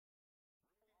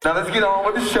Now let's get on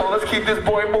with the show. Let's keep this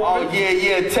boy moving. Oh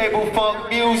yeah, table funk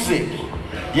music.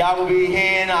 Y'all will be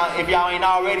hearing, if y'all ain't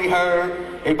already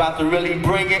heard, they about to really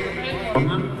bring it. You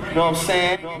know what I'm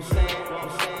saying?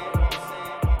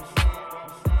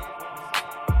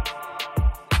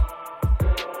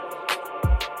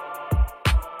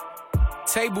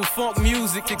 Table funk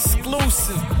music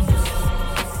exclusive.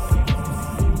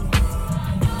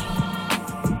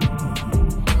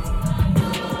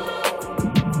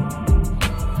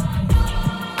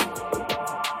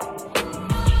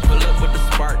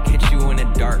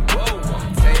 Dark.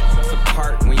 Take us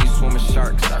apart when you swim with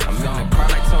sharks. I'm in the car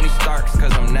like Tony Stark's,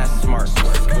 cause I'm that smart.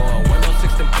 Going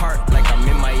 106 and park like I'm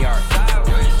in my yard.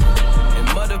 And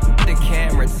mother the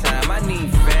camera time. I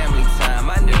need family time.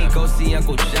 I need go see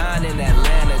Uncle John in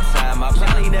Atlanta time. I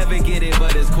probably never get it,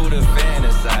 but it's cool to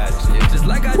fantasize. Just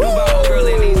like I do about old girl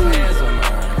in these hands of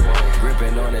mine.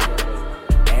 Gripping on it,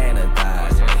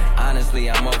 anodized. Honestly,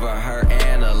 I'm over her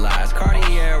analyze.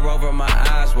 Cartier over my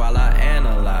eyes while I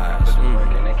analyze.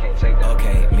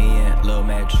 Okay, me and Lil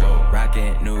Metro,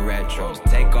 rockin' new retros.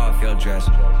 Take off your dress,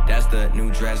 that's the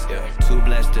new dress. Too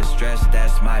blessed to stress,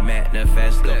 that's my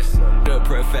manifesto. The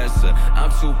professor, I'm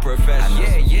too professional.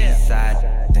 Yeah. East side,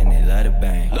 then they love to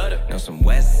bang. Know some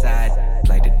west side,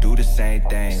 like to do the same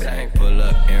thing. Like pull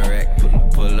up and wreck,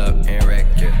 pull up and wreck,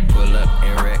 yeah. Pull up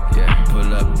and wreck, yeah.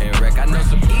 Pull up and wreck. I know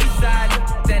some east side,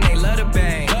 then they love to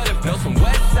bang. Know some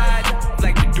west side,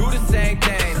 like to do the same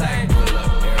thing. Like pull up.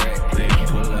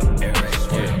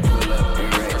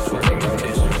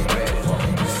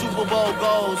 Super Bowl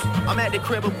goals. I'm at the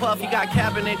crib of Puff, he got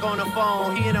Kaepernick on the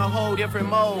phone. He in a whole different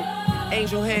mode.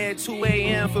 Angel head 2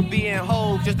 a.m. for being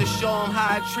whole, just to show him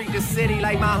how I treat the city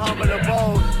like my humble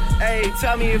abode. Hey,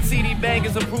 tell me if TD Bank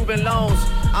is approving loans.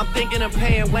 I'm thinking of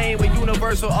paying Wayne with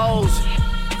universal O's.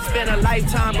 Spend a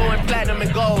lifetime going platinum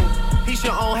and gold. He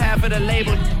should own half of the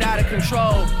label, out of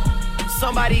control.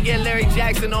 Somebody get Larry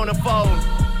Jackson on the phone.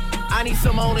 I need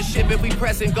some ownership if we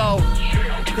press and go.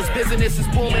 Cause business is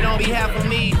booming on behalf of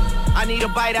me. I need a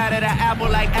bite out of the apple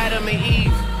like Adam and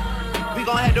Eve. We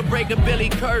gon' have to break the Billy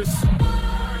curse.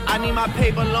 I need my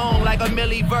paper long like a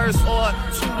Millie verse, or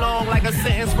too long like a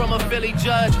sentence from a Philly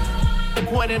judge.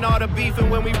 Pointing all the beef and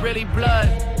when we really blood.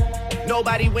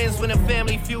 Nobody wins when a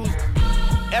family feuds.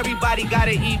 Everybody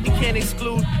gotta eat, you can't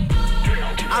exclude.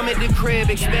 I'm at the crib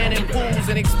expanding pools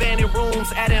and expanding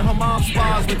rooms, adding hammam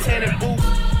spas with tenant booths.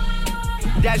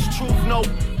 That's truth, no.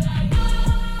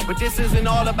 But this isn't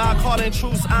all about calling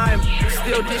truths. I'm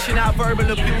still dishing out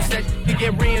verbal abuse that could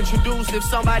get reintroduced if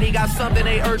somebody got something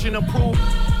they urgent to prove.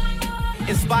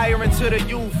 Inspiring to the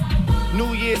youth.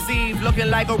 New Year's Eve looking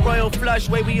like a royal flush,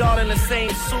 way we all in the same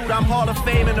suit. I'm Hall of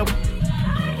Fame in the.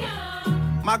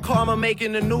 My karma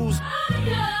making the news.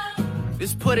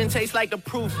 This pudding tastes like the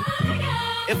proof.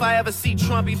 If I ever see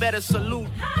Trump, he better salute.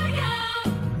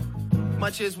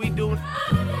 Much as we do.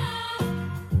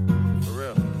 For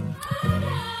real.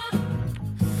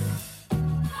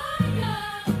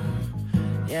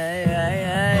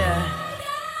 Yeah.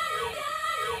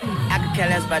 I could care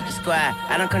less about the squad.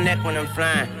 I don't connect when I'm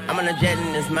flying. I'm on a jet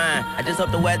in this mind. I just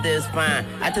hope the weather is fine.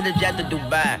 I took the jet to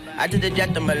Dubai. I took the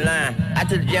jet to Milan. I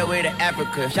took the jet way to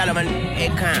Africa. Shout out my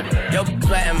Akon. Yo,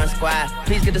 sweat in my squad.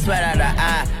 Please get the sweat out of the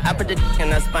eye. I put the in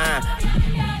the spine.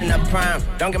 In the prime.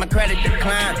 Don't get my credit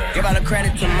declined. Give all the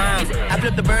credit to moms. I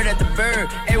flipped the bird at the bird.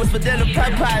 It was for dinner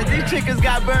Popeyes. These chickens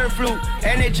got bird flu.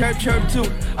 And they chirp too.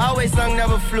 Always sung,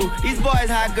 never flew. These boys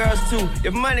hot girls too.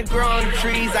 If money grow on the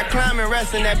trees, I climb and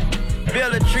rest in that.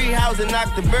 Build a tree house and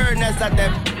knock the bird nest out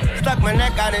that. Stuck my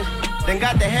neck out it. Then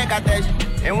got the heck out that.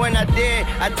 And when I did,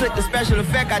 I took the special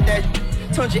effect out that.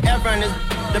 20 F on this.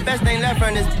 The best thing left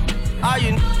on this. All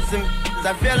you some.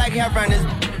 I feel like half on this.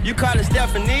 You call it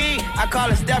Stephanie, I call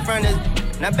it Steph on this.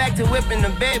 Now back to whipping the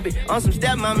baby on some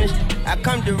stepmama shit. I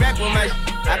come direct with my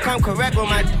I come correct with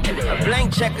my a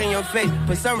blank check on your face.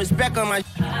 Put some respect on my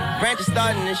branches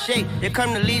starting to shake. Here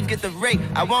come the leaves, get the rake.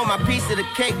 I want my piece of the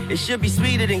cake. It should be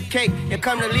sweeter than cake. Here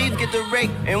come the leaves, get the rake.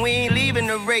 And we ain't leaving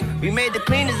the rake. We made the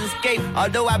cleaners escape.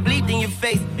 Although I bleed in your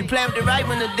face. You play with the right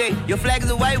one today. Your flag is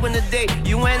a white one today.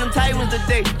 You wearing them tight ones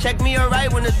today. Check me a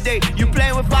right one today. You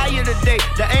playing with fire today.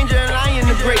 The angel and lion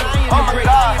the great. Oh my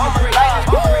God, oh my God,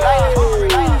 oh my God, oh my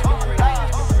God.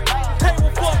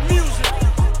 Table funk music.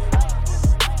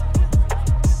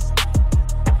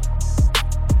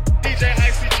 DJ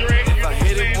Icy Drake. If I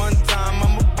hit it one time,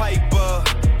 I'm a piper.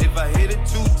 If I hit it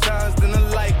 2 times, then I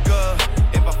like her.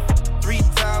 If I 3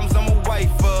 times, I'm a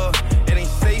wifer. It ain't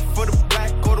safe for the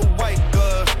black or the white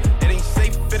girl. It ain't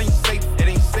safe, it ain't safe, it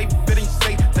ain't safe, it ain't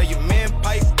safe. Tell your man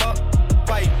pipe up,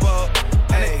 pipe up.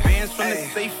 And advance from the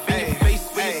safe in your face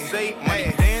when you say money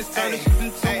dance, turn this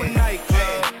into a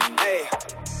nightclub. Hey,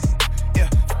 yeah,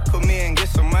 put me and get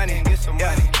some money,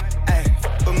 yeah. Hey,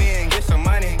 put me and get some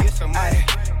money, ay,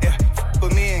 yeah,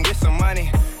 put me and get some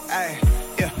money, ay,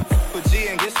 yeah, put G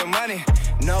and get some money.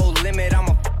 No limit, I'm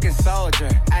a fucking soldier,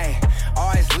 ay.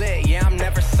 Always lit, yeah, I'm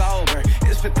never sober.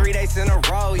 It's for 3 days in a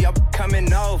row, y'all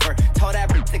coming over. Told that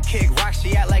bitch to kick rock,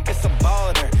 she act like it's a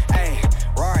boulder. Ayy,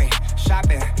 Rory,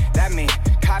 shopping, that mean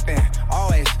copping.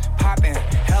 Always popping,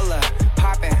 hella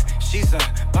popping. She's a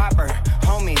bopper,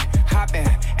 homie, hopping.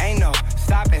 Ain't no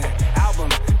stopping, album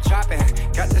dropping.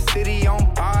 Got the city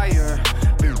on fire.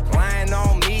 Bitch lying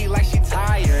on me like she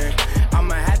tired.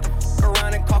 I'ma have to fuck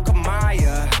around and call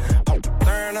Kamaya.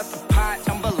 Turn up the pot,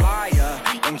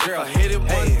 jambalaya. And girl, If I hit it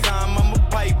one time, I'm a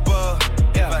piper.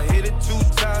 If I hit it 2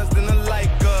 times, then I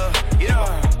like her.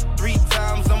 Yeah, 3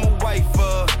 times, I'm a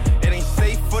wifer. It ain't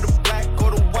safe for the black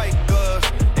or the white girls.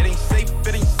 It ain't safe,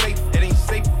 it ain't safe, it ain't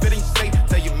safe, it ain't safe.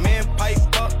 Tell your man pipe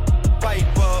up,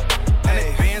 pipe up. And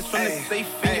advance from the safe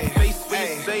in your face when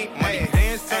you say money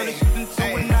dance, turn this shit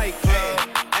into a nightclub.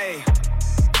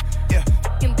 yeah.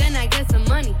 And then I get some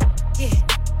money, yeah.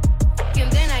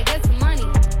 And then I get some money,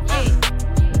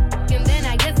 yeah. And then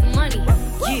I get some money,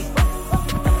 yeah.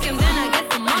 And then I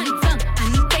get some money. I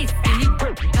need face, I need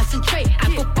work, concentrate. I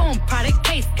perform product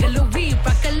case, killer weed,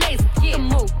 rock a lace. Yeah,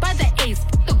 move by the ace,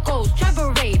 the goals, drive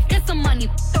a rave. Get some money,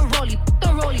 the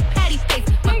rollie, patty face.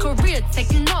 My career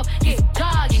taking off, this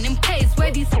jogging in place.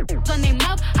 Where these on their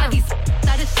mouth, how these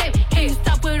out of shape. Can you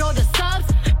stop with all the subs?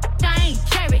 I ain't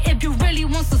cherry. If you really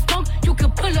want some smoke, you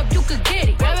can pull up, you could get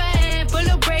it. Grab a hand, full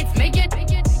of braids, make it.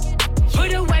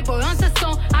 Put a white boy on the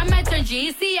song, I might turn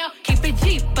GEC out. Keep it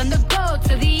G, from the go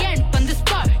to the end, from the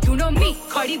start. You know me,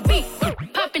 Cardi B,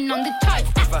 popping on the charts.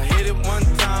 If I hit it 1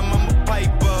 time, I'm a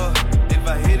piper. If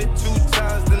I hit it 2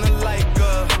 times, then I like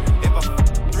her. If I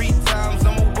 3 times,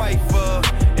 I'm a wifer.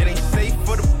 It ain't safe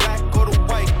for the black or the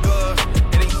white girls.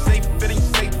 It ain't safe, it ain't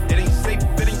safe, it ain't safe,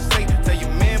 it ain't safe. Tell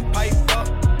your man pipe up,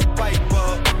 pipe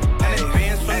up. And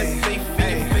advance from the safe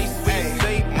in your face when you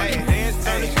say money dance,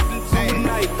 turn this shit into a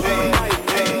nightclub.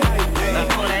 The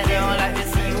people that they don't like to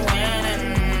see you winning,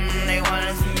 they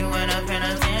wanna see you in a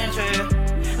penitentiary.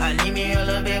 I need me a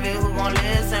little baby who gon'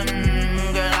 listen.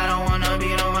 Girl, I don't wanna be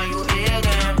the one you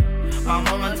again. My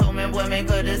mama told me, boy, make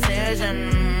a decision.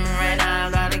 Right now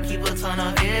I gotta keep a ton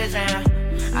of vision.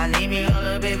 I need me a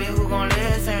little baby who gon'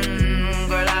 listen.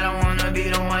 Girl, I don't wanna be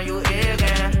the one you again.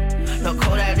 The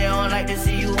code that they don't like to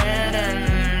see you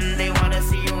winning, they wanna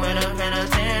see you in a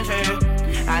penitentiary.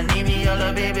 I need me a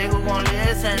little baby who gon'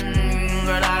 listen.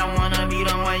 Girl, I don't wanna be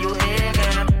the one you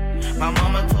again. My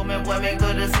mama told me, boy, make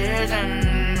a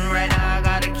decision. Right now I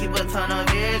gotta keep a ton of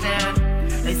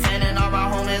vision. They sending all my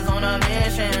homies on a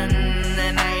mission,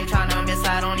 and I ain't tryna miss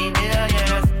out on these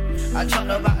billions. I chucked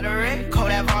up out the red, call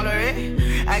that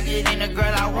Valerie. I get in the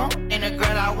girl I want, in the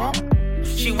girl I want.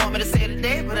 She want me to say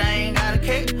today, but I ain't got a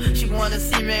cake. She wanna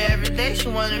see me every day, she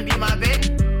wanna be my baby.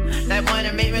 That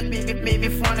money made me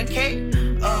fornicate.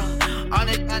 On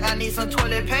it, I need some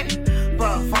toilet paper.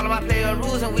 Follow my player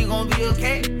rules and we gon' be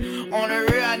okay. On the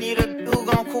rear, I need a who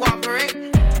gon' cooperate.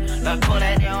 The people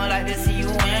that they don't like to see you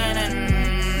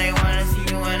winning, they wanna see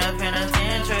you in a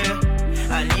penitentiary.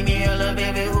 I need me a little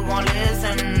baby who gon'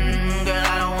 listen. Girl,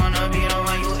 I don't wanna be the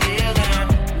one you again.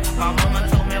 My mama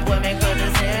told me, boy, make a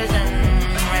decision.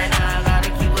 Right now I gotta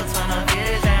keep a ton of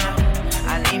vision. I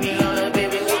need me a little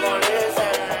baby who gon'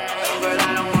 listen. Girl,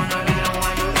 I don't wanna be the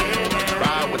one you again.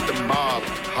 Ride with the mob,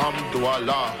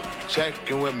 Hamdulillah. Check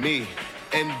in with me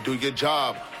and do your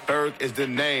job. Berg is the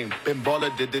name. Ben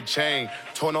Baller did the chain.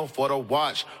 Torno for the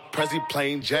watch. Prezi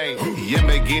plain Jane.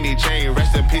 Yamagini chain.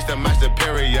 Rest in peace to my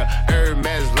superior.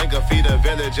 Hermes Linka feed a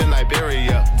village in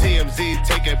Liberia. TMZ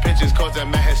taking pictures causing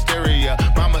my hysteria.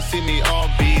 Mama see me on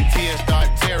BT and start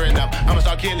tearing up. I'ma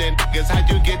start killing niggas. How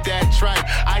you get that tripe?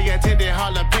 I attended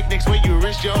Harlem picnics where you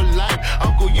risk your life.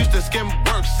 Uncle used to skim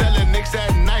work selling nicks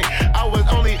at night. I was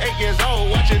only 8 years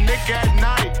old watching Nick at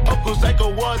night. Uncle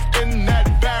Psycho was in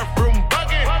that bathroom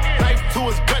bucket. Knife to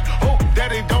his gut. Hope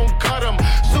daddy don't cut him.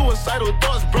 Suicidal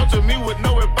thoughts brought to me with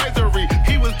no advisory.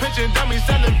 He was pitching dummies,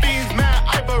 selling fiends, mad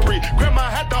ivory. Grandma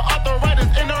had the arthritis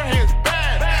in her hands,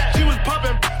 bad. She was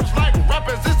popping like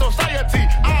rappers in society.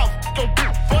 I'll go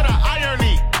for the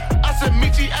irony. I said,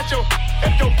 meet you at your,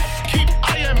 if your keep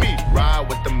eyeing me. Ride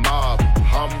with the mob,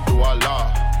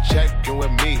 Hamdulillah. Check in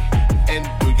with me and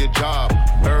do your job.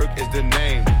 Berg is the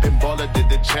name. Ben Baller did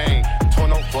the chain.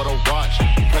 Torno for the watch.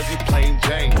 Prezi plain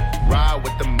Jane. Ride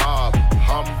with the mob,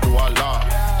 Hamdulillah.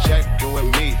 Check in with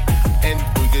me and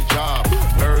do your job.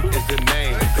 Berg is the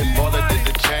name.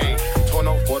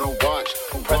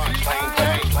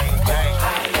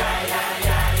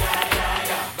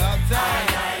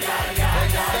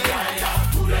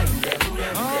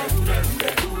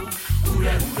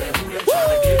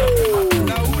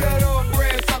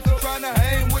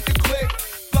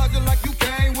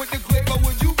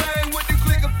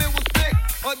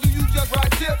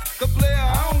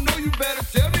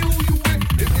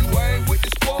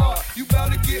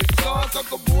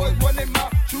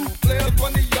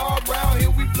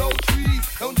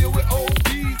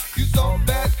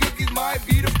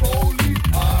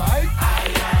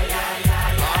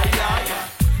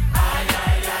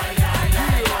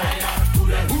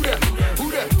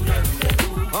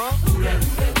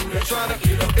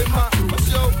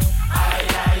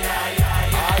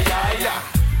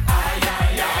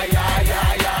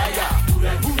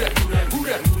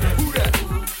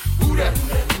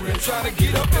 to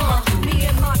get up in my Me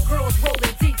and my girls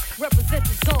rolling deep, represent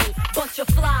the zone. Bunch of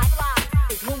fly.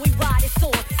 When we ride, it's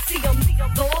on. See them,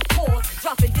 go up pause,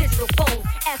 dropping digital phones.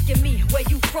 Asking me where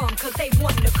you from, cause they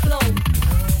want to clone.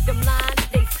 Them lines,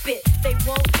 they spit, they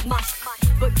want my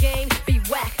but game be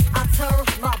whack. I turn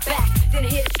my back, then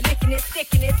hit licking it,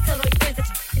 sticking it, telling your friends that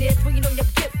you this. When you know your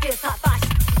gift is hot fire,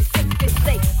 you sick this,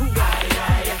 say, who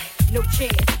no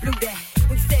chance, blew that.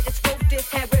 We said to stroke this,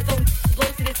 have red on, blow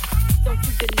to this. Don't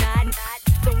you deny,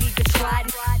 don't even try.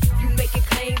 You making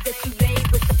claims that you made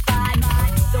with the five.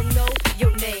 Don't know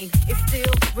your name, it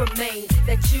still remains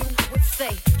that you would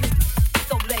say you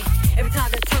so late. Every time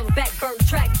they turn back, burn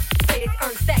track, say it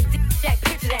earn stack, jack,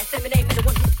 picture that, send me name and the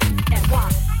one who that why.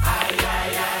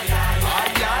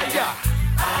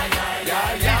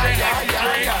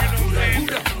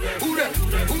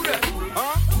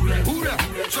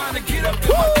 Trying to get up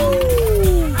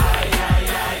in my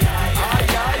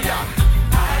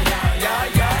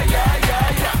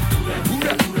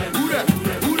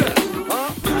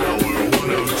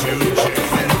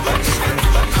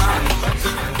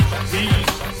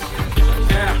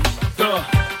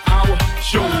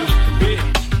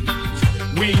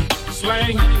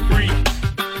slang free.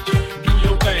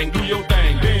 Do your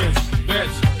thing, Benz,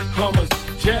 Vets, Hummers,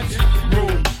 Jets,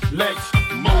 Rolex,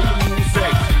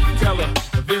 Mosaic,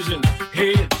 television,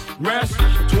 head, rest,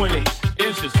 20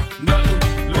 inches,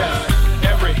 nothing less.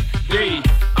 Every day,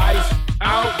 ice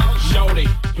out, shorty,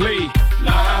 play,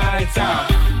 lights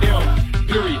out, M,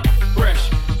 period, fresh,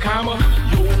 comma,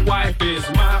 your wife is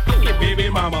my baby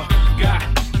mama, got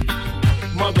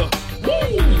mother,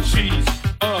 woo, she's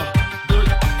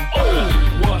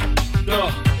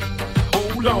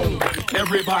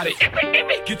everybody,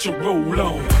 get your roll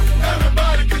on.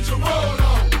 Everybody get your roll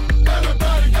on.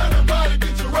 Everybody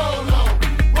get your roll on.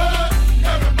 What?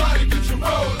 Everybody get your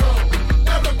roll on.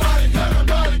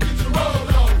 Everybody get your roll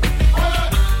on.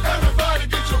 What? Everybody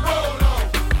get your roll on.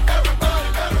 Everybody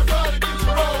get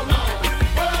your roll on.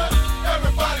 What?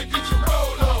 Everybody get your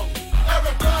roll on.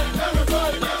 Everybody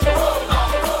get your roll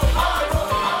on.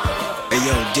 Hey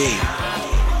yo, D,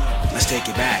 let's take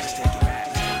it back.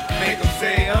 Make them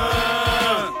say,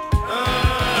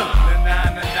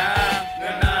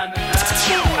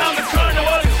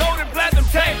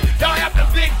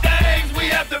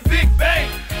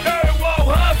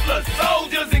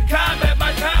 soldiers in combat,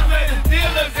 my comrades,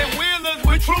 dealers and wheelers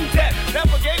with true tap.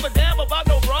 Never gave a damn about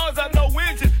no bronze or no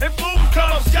winches. And fools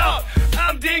come up sharp,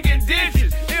 I'm digging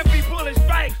ditches. If we pulling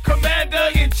strike, commander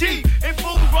in chief. If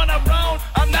fools run around,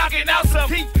 I'm knocking out some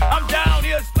teeth. I'm down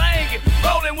here slanging,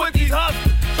 rolling with these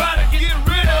hustlers. Trying to get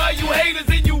rid of all you haters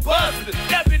and you busters.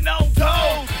 Stepping on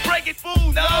toes, breaking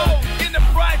fools' nose. In the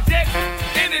project,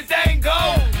 anything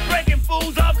goes. Breaking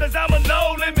fools off cause I'm a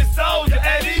no-limit soldier.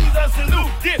 At ease, a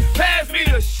salute. Get past me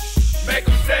to shh. Make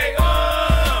them say,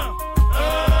 na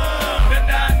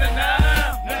na na na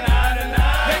na na na.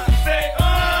 Make them say, na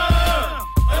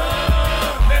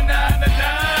na na na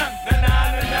na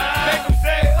na na. Make them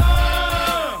say,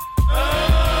 na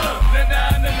na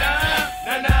na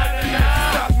na na na.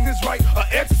 Stopping is right,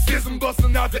 exorcism,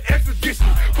 busting out the extradition.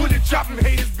 Put it chopping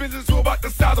haters, business who about the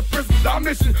size of prisons. Our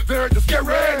mission, they're the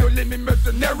scary, don't let me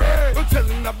mercenary. I'm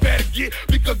telling I better get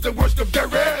because the worst of their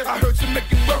red. I heard you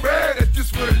making worry that this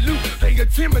for the loot. They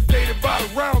intimidated by the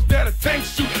rounds that a tank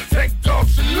shoot. Tank dog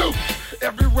salute.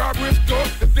 Every robber is gone.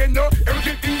 If they know,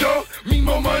 everything you know. Me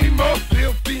more money, more.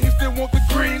 Little fiends still want the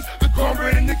greens, the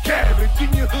cornbread and the cabbage.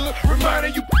 In your hood,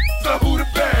 reminding you of who the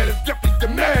baddest. Definitely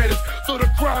the maddest. So the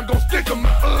crime gon' stick 'em.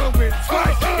 My went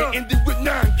twice and ended with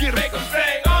 9. Get 'em. Make 'em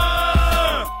say, na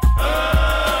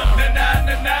na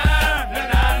na na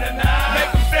na na na.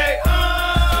 Make 'em say,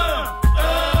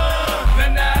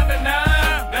 na na na na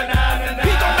na na na.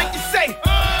 He gon' make you say,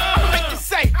 I'ma make you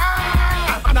say,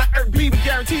 I'm not R&B, but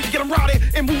guaranteed to get 'em rowdy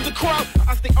and move the crowd.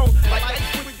 I stay on like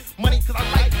money cause I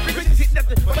like bitches hit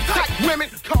nothing but the tight women.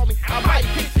 Call me, I might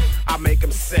bitches. I make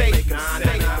 'em say,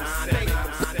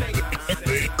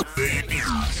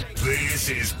 This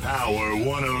is Power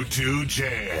 102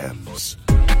 Jams.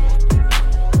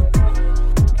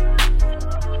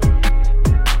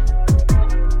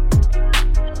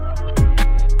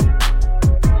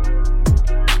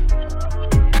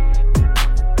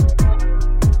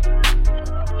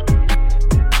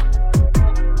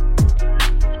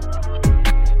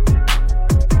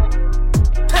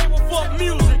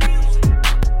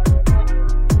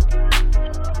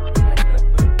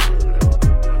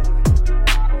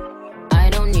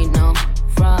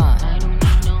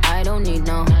 I don't need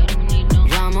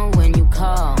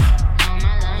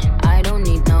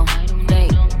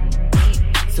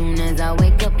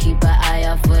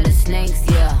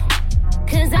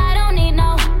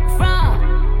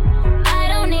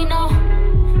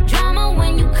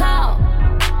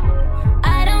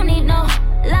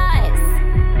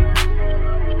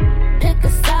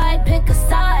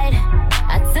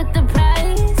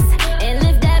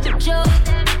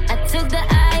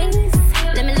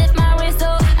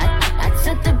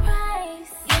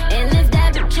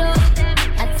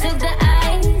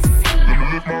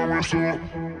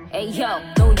Hey yo,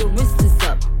 throw your wrists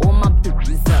up, all my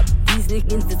bitches up. These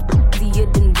niggas is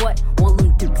pussier than what? All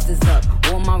them dicks is up.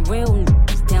 All my real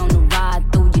niggas down the ride,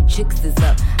 throw your chicks is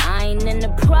up. I ain't in the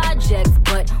projects,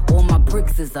 but all my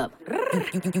bricks is up.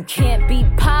 You can't be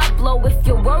Pablo if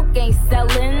your work ain't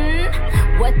selling.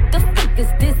 What the fuck is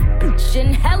this bitch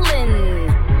in Helen?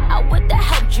 I would've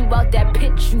helped you out that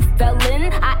pit you fell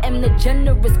in. I am the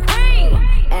generous queen.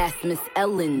 Ask Miss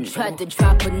Ellen. Tried to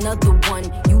drop another one,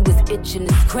 you was itching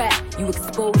to scrap. You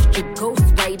exposed your ghost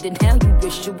right, and now you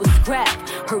wish it was scrap.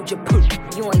 Heard your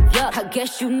you on yuck, I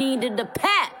guess you needed a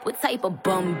pat. What type of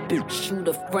bum bitch shoot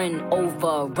a friend over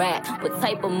a rat? What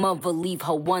type of mother leave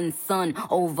her one son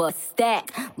over a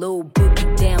stack? Little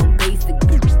boogie down basic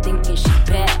bitch thinking she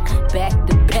back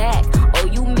to back. Oh,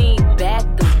 you mean back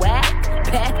to whack?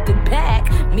 Back to back.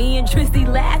 Me and Trizzy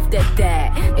laughed at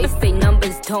that. They say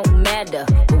numbers don't matter,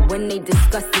 but when they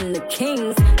discussing the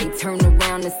Kings, they turn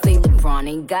around and say LeBron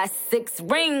ain't got 6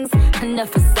 rings. I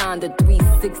never signed a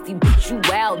 360, but you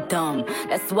out dumb.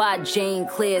 That's why Jane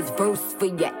Claire's verse for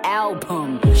your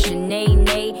album.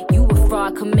 Sinead, you a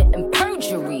fraud committing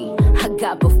perjury. I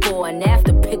got before and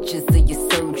after pictures of your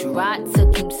surgery. I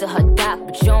took you to her doc,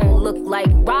 but you don't look like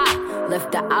rock.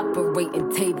 Left the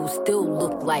operating table, still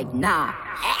look like nah.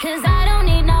 Cause I don't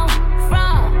need no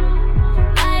fraud.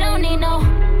 I don't need no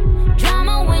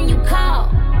drama when you call.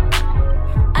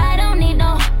 I don't need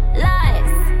no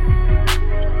lies.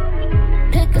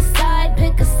 Pick a side,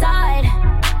 pick a side.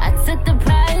 I took the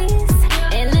prize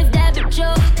and lift that bitch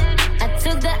up. I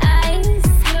took the ice.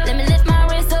 Let me lift my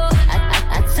wrist up.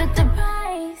 I took the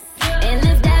prize and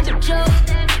lift that bitch up.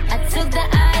 I took the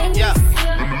ice. Yeah.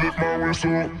 Let me lift my wrist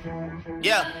up.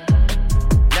 Yeah.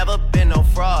 Never been no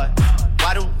fraud.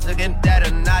 Why them again that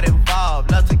are not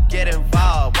involved? Love to get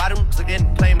involved. Why them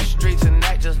again claim the streets and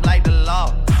act just like the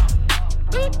law?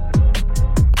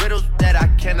 Riddles that I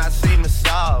cannot seem to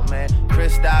solve, man.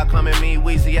 Chris Style coming, me,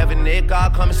 Weezy, Evan, Nick,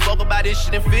 all coming. Spoke about this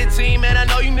shit in 15, man. I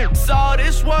know you niggas saw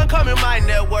this one coming. My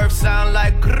net worth sound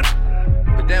like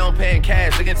but they don't pay in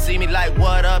cash. They can see me like,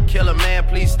 what up, killer man?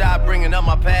 Please stop bringing up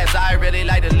my past. I really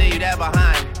like to leave that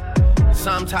behind.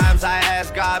 Sometimes I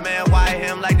ask God, man, why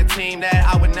him like the team that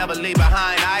I would never leave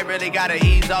behind? I really gotta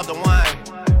ease off the wine,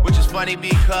 which is funny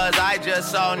because I just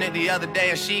saw Nick the other day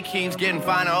and she keeps getting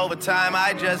finer over time.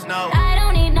 I just know I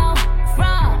don't need no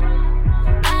fraud.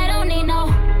 I don't need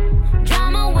no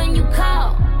drama when you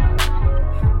call.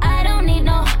 I don't need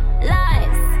no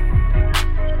lies.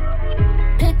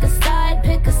 Pick a side,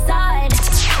 pick a side.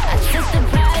 I took the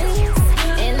prize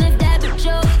and lift that bitch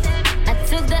up. I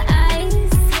took the ice.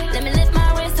 Let me lift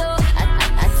my wrist up.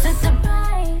 I took the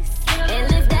prize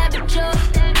and lift that bitch up.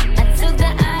 I took the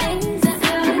ice.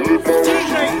 DJ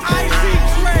Ice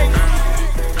Ray.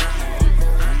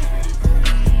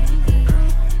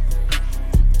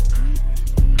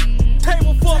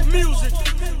 Table for music.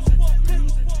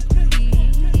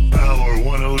 Power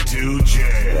 102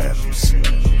 Jams.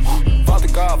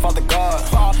 Father God,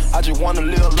 I just wanna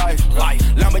live life.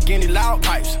 Lamborghini loud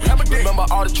pipes. Remember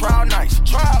all the trial nights.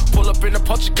 Pull up in the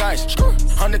Portuguese.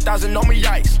 100,000 on me,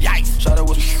 yikes. Shawty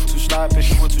was too sloppy,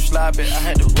 she was too sloppy. I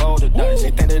had to roll the dice.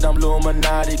 They think that I'm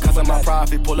Illuminati, cause of my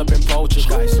profit. Pull up in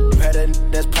Portuguese. You had a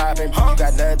that's poppin', you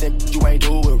got nothing, you ain't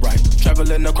do it right.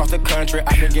 Traveling across the country,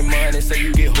 I can get money, say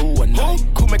you get who a night.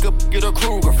 Cool make up, get a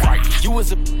Kruger fight. You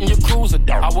was in your cruiser,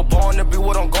 I was born to be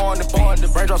what I'm going to be.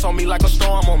 The raindrops on me like a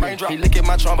storm on me. He look at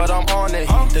my trunk, but I'm on it.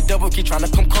 The devil keep trying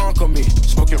to come conquer me.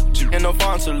 Smoking in a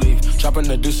Fonsa leaf. Dropping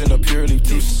the deuce in a pure leaf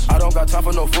teeth. I don't got time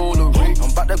for no foolery.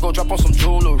 I'm about to go drop on some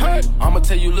jewelry. I'ma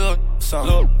tell you, look,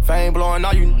 something. Fame blowing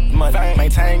all you money.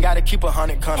 Maintain, gotta keep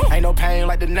 100 coming. Ain't no pain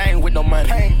like the name with no money.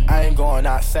 I ain't going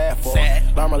out sad for it.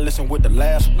 Learn my lesson with the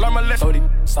last. Learn my lesson. So they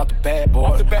stop the bad boy.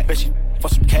 I bet she for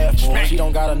some cash for it. She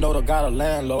don't gotta know the got a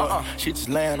landlord. She just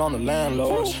laying on the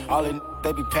landlord. All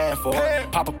they be paying for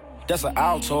it. Pop up. That's an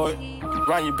Altoid.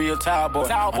 Run you be a towel boy.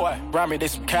 Run me, they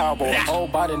some cowboy. Whole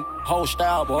body, whole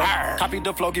style boy. Copy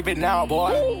the flow, give it now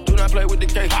boy. Do not play with the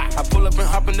cake. I pull up and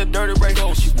hop in the dirty race.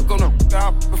 She gonna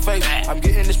out her face. I'm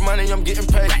getting this money, I'm getting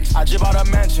paid. I jib out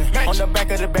a mansion. On the back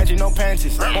of the bench, no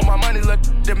panties. Want my money, look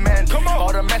demanding.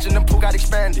 All the mansion, the pool got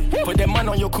expanded. Put that money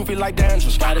on your koofy like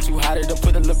dandruff. Got it too hot, to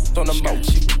put the lip on the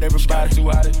moat. Everybody too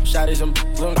hot, shot it, some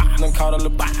done caught a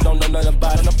lip. Don't know nothing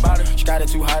about it. She got it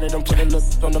too hot, done put the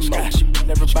lip on the moat.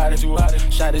 Everybody too hot,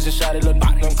 shot it and shot it,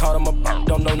 done caught him up.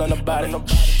 Don't know nothing about it.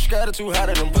 She got it too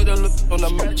hot, done put the lip on the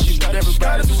moat. She got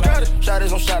everybody too hot, shot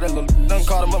it on shot it, done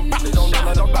caught him up. They don't know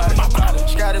nothing about it.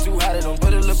 She got it too hot, done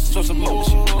put the lip on some moat.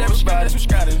 Everybody too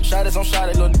shot it on shot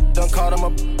it, done caught him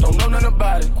up. Don't know nothing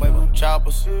about it. Quavo,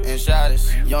 choppers and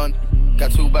shotters, young,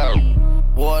 got 2 barrels.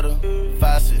 water,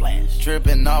 faucet,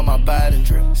 dripping on my body.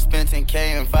 Spent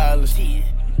 10K in violence.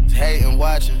 Hating,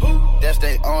 watching, that's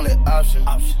their only option.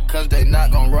 Cause they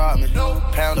not gon' rob me.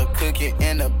 Pound of cookie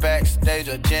in the backstage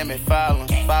of Jimmy Fallon.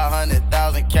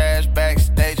 500,000 cash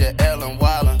backstage at Ellen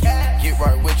Wallen. Get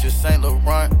right with your St.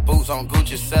 Laurent boots on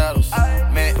Gucci saddles.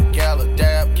 Met Gala,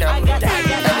 dab, Caliber,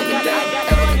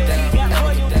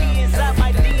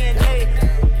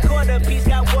 piece,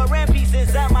 got war and peace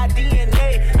inside my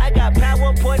DNA. I got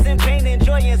power, poison, pain, and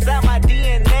joy inside my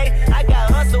DNA. I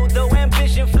got hustle, though,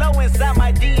 ambition, flow inside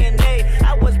my DNA.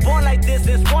 I was born like this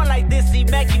and born like this,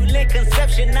 immaculate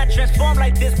conception. I transform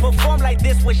like this, perform like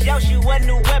this, wish out you a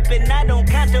new weapon. I don't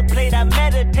contemplate, I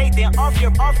meditate, then off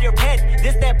your head.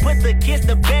 This that put the kids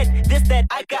to bed. This that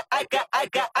I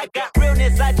got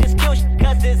realness. I just kill shit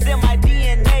cause it's in my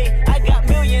DNA. I got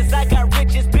millions, I got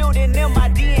riches building in my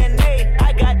DNA.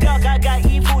 I got dark, I got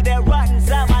evil that rot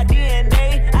inside my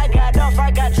DNA. I got off,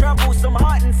 I got trouble, some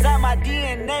heart inside my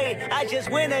DNA. I just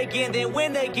win again, then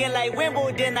win again like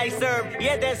Wimbledon I serve.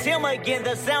 Yeah, that's him again,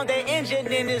 the sound that engine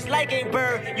in is like a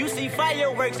bird. You see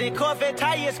fireworks and Corvette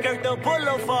tires skirt the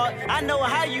boulevard. I know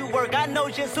how you work, I know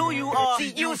just who you are.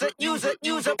 See, use it.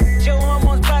 Your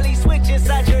hormones probably switch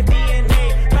inside your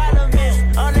DNA. Problem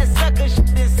is, all that sucker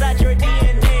shit inside your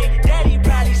DNA. Daddy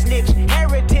probably snitch,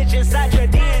 heritage inside your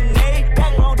DNA.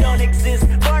 Backbone don't exist,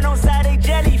 burn on side a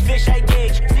jellyfish I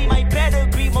gauge. See my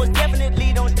pedigree, most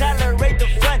definitely don't tolerate the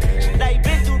front. Shit I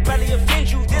been through probably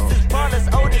offend you, this is Paula's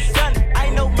oldest son. I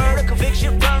know murder,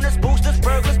 conviction, burners, boosters,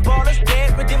 burglars, ballers,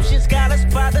 dead. Redemption, scholars,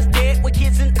 fathers dead. With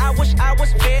kids and I wish I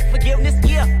was fed. Forgiveness,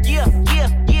 yeah.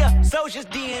 Soldier's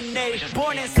DNA,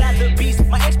 born inside the beast.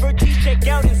 My expertise checked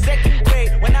out in second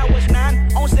grade. When I was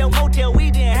 9, on sale motel,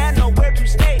 we didn't have nowhere to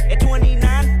stay. At 29,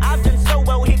 I've done so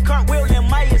well, hit cartwheel in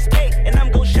my estate. And I'm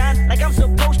gon' shine like I'm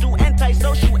supposed to.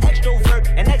 Antisocial extrovert,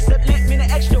 and excellent meaning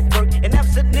extra work. And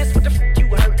absentness, what the f you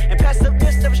heard? And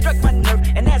passiveness never struck my nerve.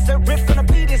 And that's a riff gonna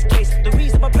be this case. The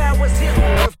reason my power's here on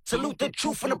earth. Salute the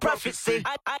truth from the prophecy.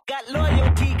 I got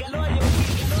loyalty.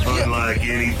 Unlike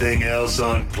anything else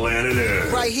on planet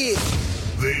Earth. Right here.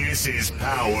 This is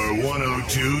Power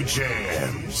 102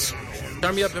 Jams.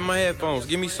 Turn me up in my headphones.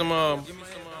 Give me some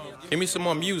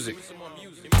more music.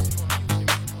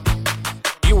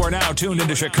 You are now tuned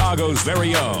into Chicago's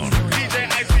very own DJ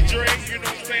Icy Drake, you know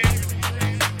what I'm saying?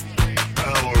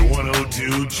 Power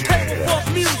 102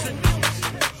 Jams. Music.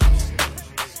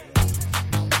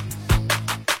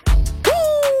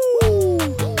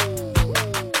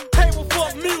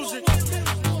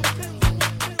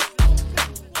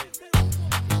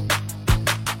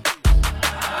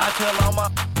 Tell all my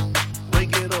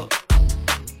break it up,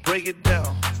 break it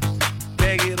down,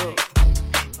 bag it up,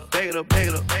 bag it up, bag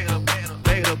it up, bag it up,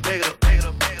 bag it up, bag it up, bag it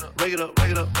up, bag it up, bag it up,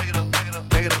 bag it up, bag it up, bag it up,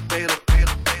 bag it up, bag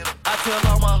it up, bag it up. I tell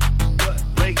all my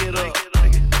break it up,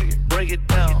 break it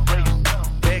down, bag it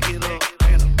up, bag it up,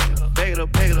 bag it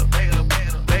up, bag it up, bag it up,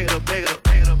 bag it up, bag it up,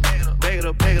 bag it up, bag it up, bag it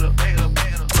up, bag it up, bag it up.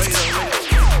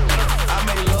 I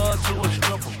made love to a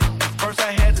stripper. First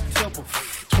I had to tip her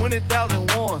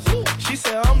 20,000 ones. She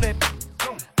said I'm that.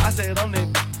 I said I'm that.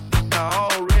 I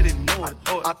already know it.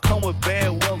 I come with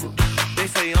bad weather. They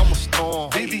say I'm a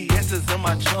storm. BBS is in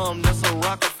my chum. That's a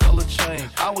Rockefeller chain.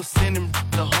 I was sending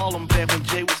to Harlem back when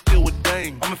Jay was still with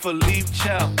Dame. I'm in for leave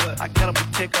child. I got a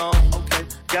protect on. Okay.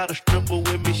 Got a stripper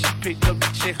with me. She picked up the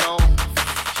check on.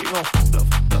 She gon' f***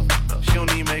 up. She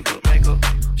don't need makeup.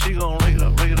 She gon' rig it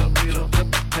up.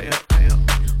 Pay up.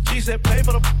 She said pay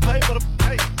for the pay.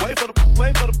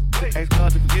 Wait for the pay. Ask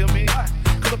God to forgive me.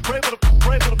 Cause I pray for the.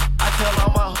 I tell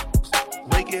all my hoes,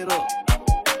 wake it up,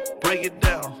 break it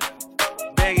down,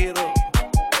 bag it up,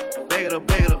 bag it up,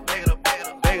 bag it up, bag it up,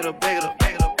 bag it up, bag it up,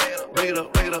 bag it up, bag it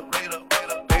up, bag it up, bag it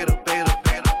up, bag it up, bag it up,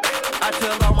 bag it up. I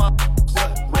tell all my hoes,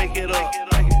 wake it up,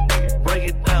 break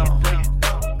it down,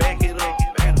 bag it up,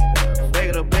 bag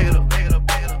it up, bag it up, bag it up,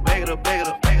 bag it up, bag it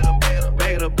up, bag it up, bag it up,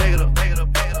 bag it up, bag it up, bag it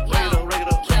up, bag it up, bag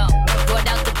it up. Yo, brought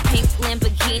out the pink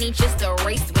Lamborghini just a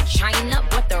race with China.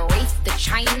 What the race to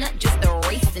China? Just a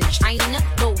race in China.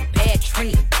 Low bad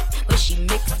Trini, but she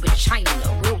mixed with China.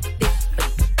 Real thick, but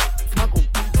smuggle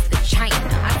to China.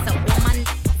 I tell all my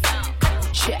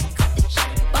check,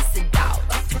 bust it out,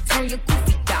 turn your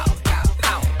goofy down.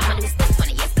 I'ma do split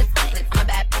 20, yes, split 20. I'm a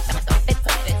bad bitch, I'ma throw fit.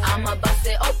 I'ma bust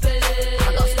it open.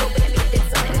 I'ma go stupid and be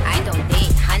this on it. I don't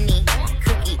date honey,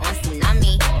 cookie on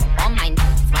tsunami. All my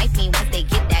niggas wipe me once they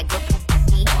get that good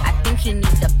pussy. I think he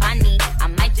needs a bunny. I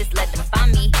might just let them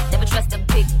find me. Never trust a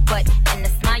big butt and a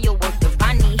smile worth the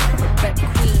Ronnie. Red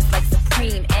queens like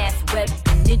Supreme, ass wet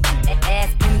and nitty.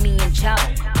 Ass in me and Joe.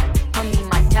 Tell me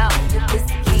my dog. This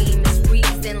game is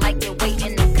freezing like you're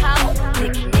waiting to call.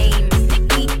 Nickname is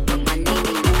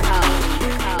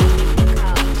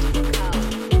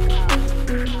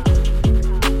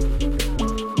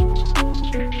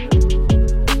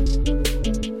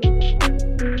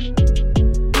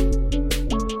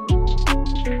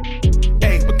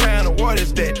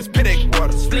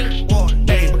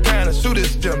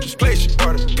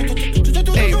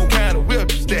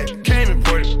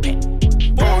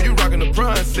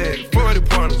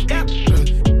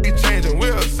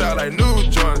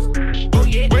joints.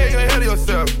 Way ahead of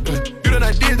yourself. You done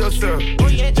I did yourself.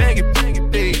 Dang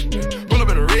it, big. Pull up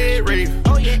in a red rave.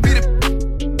 Beat it.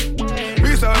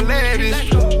 We so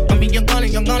lavish. I'm be young gunna.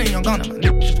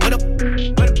 Just what up?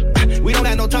 We don't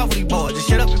got no talk for these boys. Just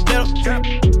shut up and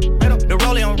bet up. The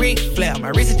rolling on ring flare. My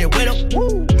wrist is just wet up.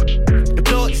 The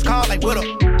plug is called like what up?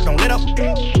 Don't let up.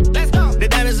 Let's go. The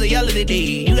diamonds are yellow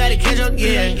today. You gotta catch up,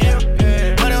 yeah.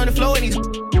 Money on the floor and these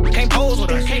can't pose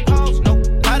with us. No.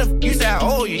 How the f you say I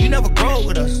owe you? You never grow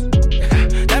with us.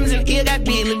 Diamonds in the ear got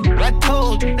big. I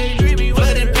told you.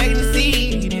 Flooded back in the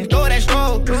seed and throw that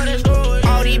stroke.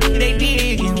 All these bitches they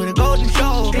digging with a golden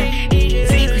shoulder.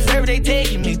 Secret service they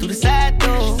taking me through the side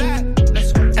door.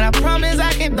 And I promise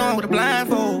I can't throw with a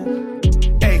blindfold.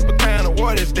 Hey, what kind of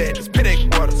water is that? It's Pedic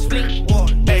water.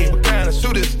 Hey, what kind of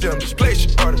suit is them? Display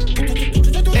shit orders.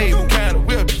 Hey, what kind of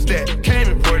whip is that? Came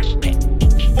imported.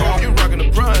 Oh, you rockin' the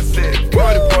bronze set.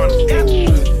 Party corners.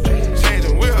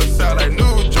 Changing wheels out like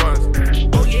new joints.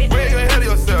 Way ahead of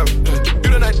yourself. You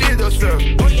done I did yourself.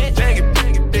 Dang it,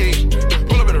 big.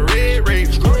 Pull up in a red rave.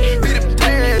 Beat it,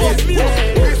 potatoes. We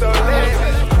so lazy.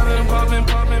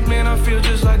 Poppin', man, I feel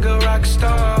just like a rock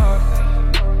star.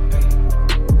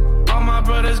 All my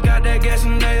brothers got that gas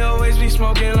and they always be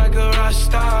smoking like a rock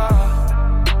star.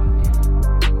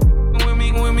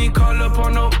 When me call up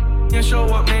on no and show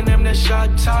up, man, them the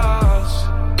shot toss.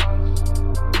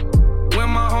 When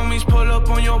my homies pull up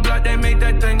on your block, they make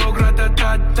that thing go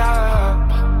grata-ta-ta.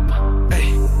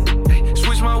 Hey,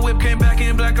 switch my whip, came back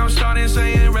in black, I'm starting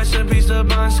saying recipes to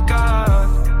Bon Scott.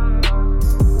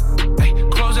 Hey,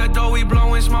 close that door, we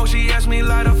blowing smoke, she asked me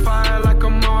light a fire like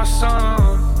I'm on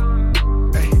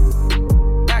song. Hey,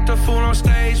 act a fool on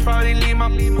stage, probably leave my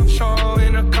show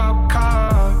in a cop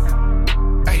car.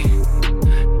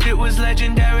 It was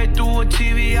legendary through a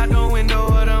TV out the window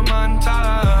of the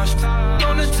montage.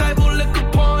 On the table, liquor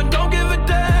porn, don't give a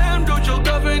damn. Dojo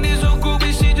girlfriend is a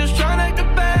groupie, she just tryna act the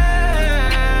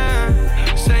band.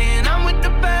 Saying I'm with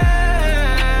the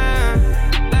band.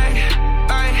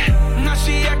 Now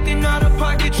she acting out of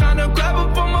pocket, tryna grab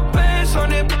up on my pants.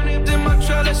 On it, in my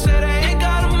trailer, said I ain't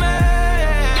got a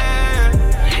man.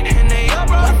 And they all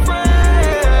brought a friend.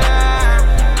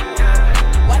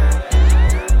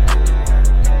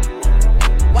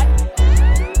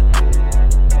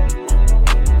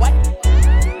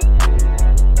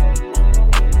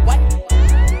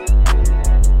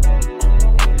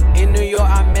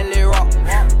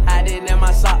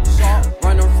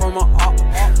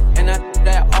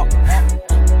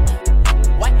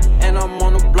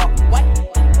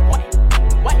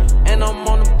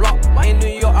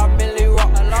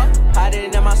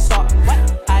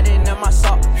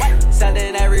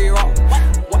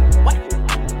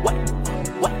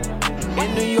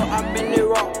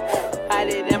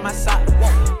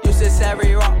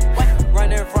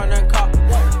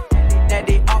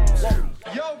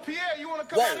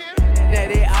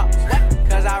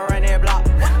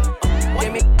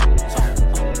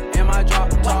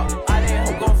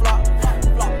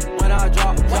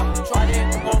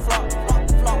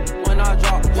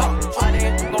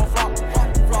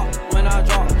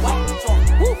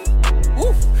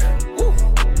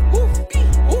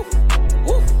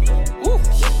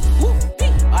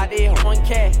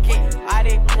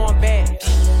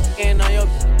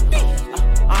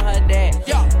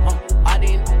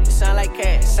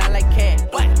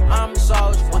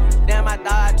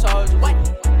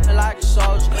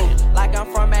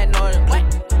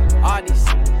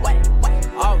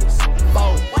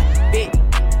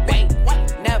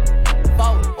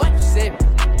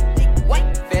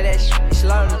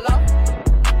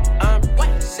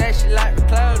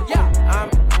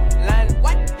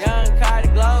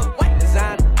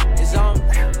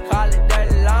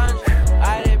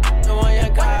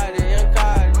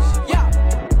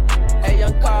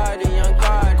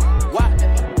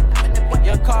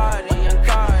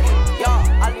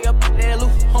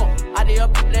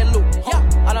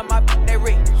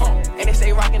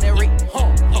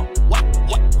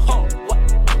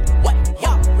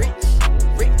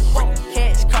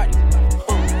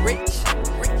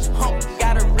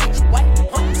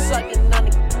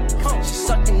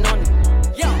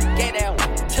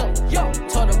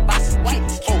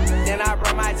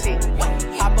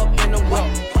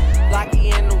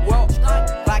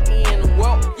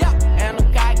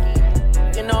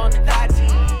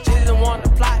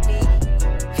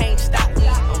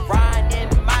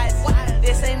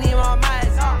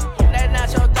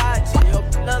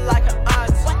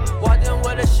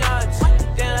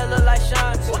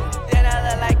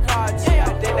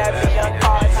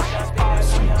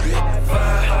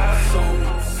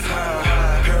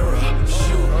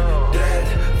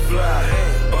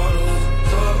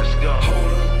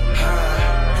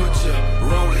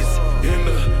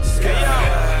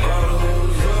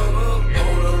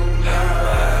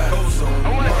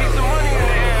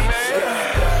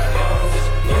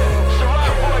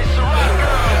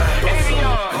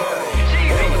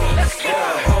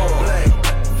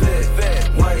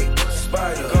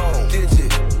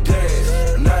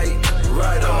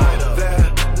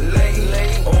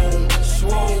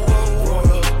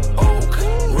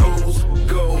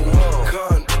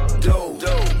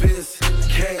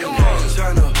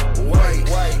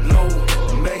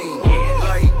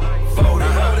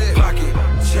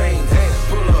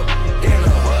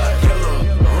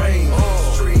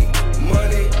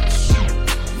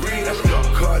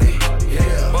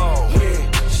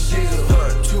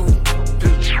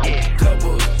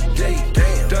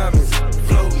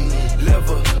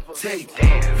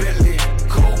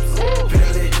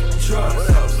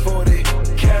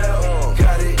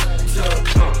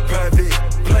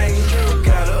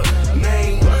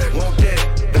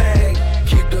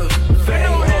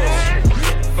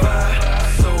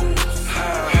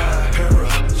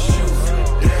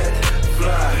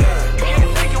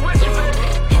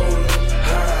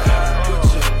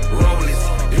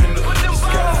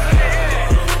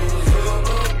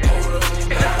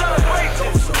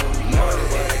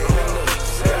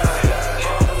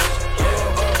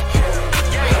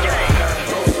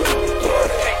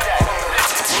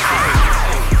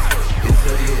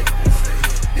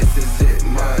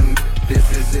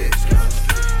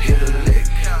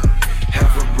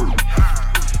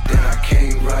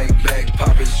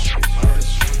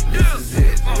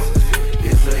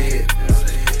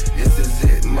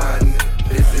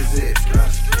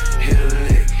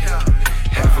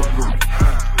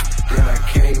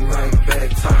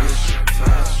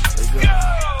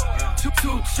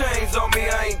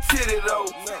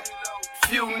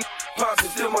 few pops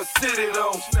still my city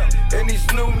though. And these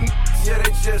new yeah,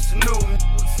 they just new.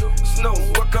 Snow,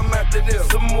 what come after this?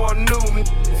 Some more new.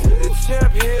 The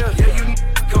champ here, yeah, you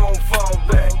gon' fall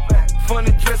back.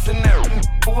 Funny dressing out,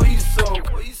 boy, you so.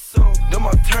 Them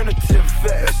alternative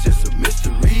facts, that's just a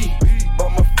mystery.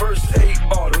 Bought my first 8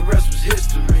 ball, the rest was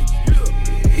history.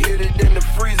 Hit it in the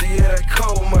freezer, yeah, that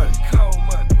cold money.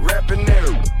 Rapping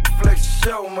there, flex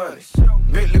show money.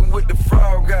 Bentley with the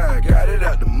frog guy, got it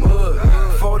out the mud.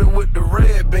 Folded with the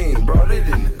red bean, brought it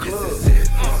in the club. This is it,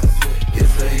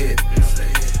 it's a hit.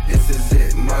 This is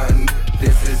it, man,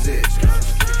 this is it.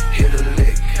 Hit a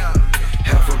lick,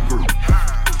 half a brew.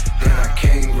 Then I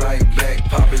came right back,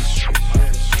 poppin' shit.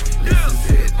 This is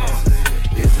it,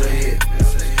 it's a hit.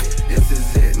 This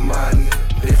is it, man,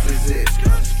 this is it.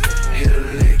 Hit a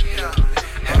lick,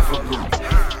 half a brew.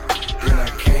 Then I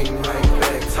came right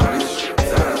back, talkin' shit.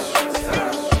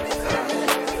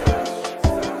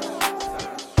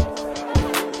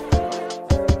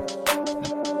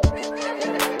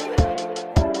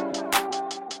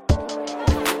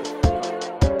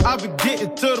 I be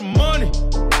getting to the money.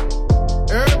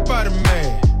 Everybody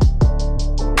mad.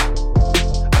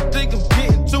 I think I'm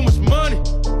getting too much money.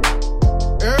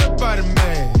 Everybody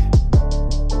mad.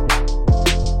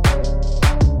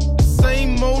 The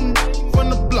same old from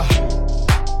the block.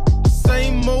 The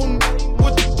same old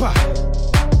with the pot.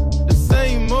 The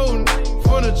same old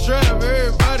from the trap.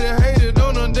 Everybody hated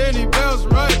on him, then he bounced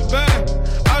right back.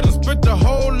 I done spent a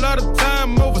whole lot of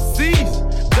time overseas.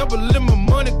 Doubling my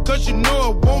money cause you know I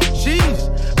want cheese.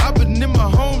 I've been in my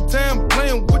hometown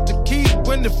playing with the keys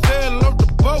when it fell off the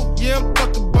boat. Yeah, I'm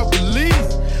talking about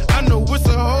Belize. I know it's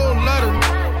a whole lot of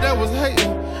that was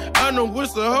hating. I know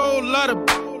it's a whole lot of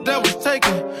that was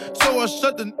taken. So I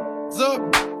shut the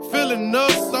up. Feeling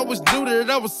us, always knew that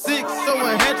I was sick, so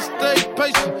I had to stay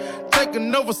patient.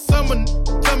 Taking over summer,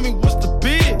 tell me what's the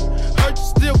bid. Heard you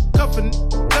still cuffing,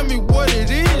 tell me what it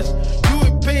is. You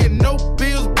ain't paying no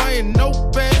bills, buying no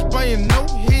bags, buying no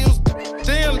heels.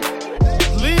 Damn,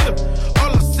 live.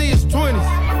 All I see is 20s,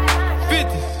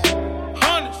 50s,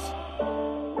 100s.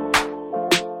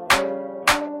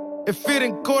 If it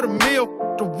ain't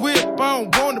 $250,000, the whip, I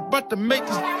don't want it, about to make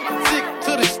this sick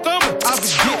to the stomach. I be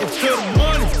getting to the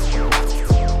money.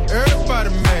 Everybody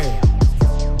mad.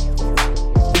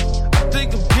 I think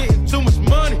I'm getting too much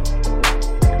money.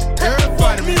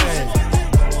 Everybody mad.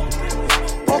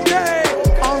 Okay,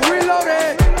 I'm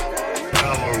reloaded.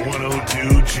 Power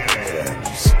 102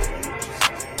 Jams.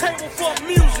 Table for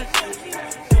music.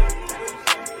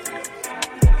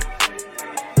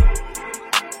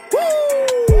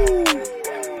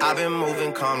 I've been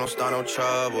moving calm, don't start no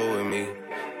trouble with me.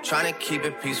 Trying to keep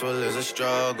it peaceful is a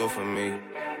struggle for me.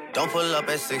 Don't pull up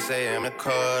at 6 a.m. to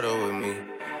cuddle with me.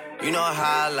 You know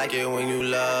how I like it when you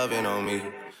loving on me.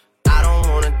 I don't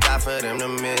wanna die for them to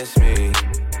miss me.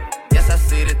 Yes, I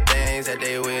see the things that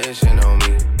they wishing on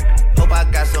me. Hope I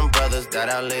got some brothers that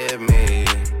outlive me.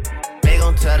 They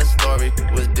gon' tell the story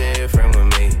was different with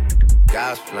me.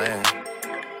 God's plan,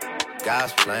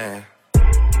 God's plan.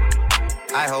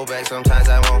 I hold back, sometimes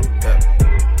I won't, yeah.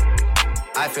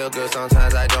 I feel good,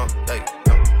 sometimes I don't, hey,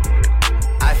 no.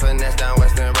 I finesse down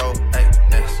Western Road, hey,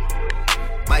 next.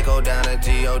 Might go down to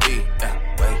G.O.D., yeah,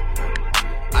 wait.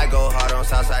 I go hard on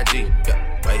Southside G,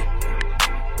 yeah, wait.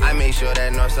 I make sure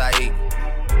that Northside eat.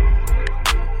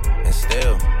 And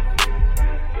still,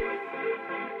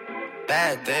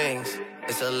 bad things.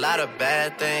 It's a lot of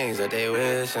bad things that they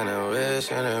wish and they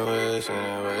wish and they wish and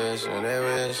they wish and they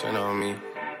wishing on me.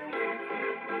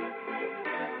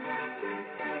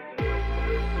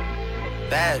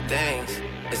 Bad things.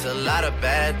 It's a lot of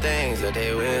bad things that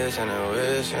they wish and they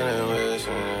wish and they wish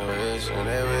and they wish and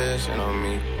they wishing on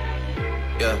me.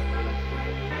 Yeah.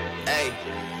 Hey,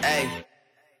 hey.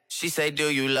 She say, do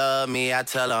you love me? I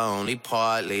tell her only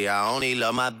partly. I only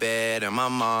love my bed and my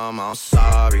mom, I'm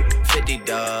sorry. 50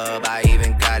 dub, I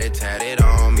even got it tatted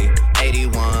on me.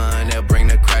 81, they'll bring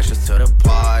the crashers to the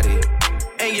party.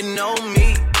 And you know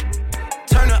me,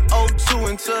 turn the 02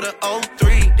 into the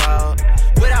 03, dawg.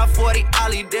 Without 40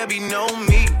 Ollie, there be no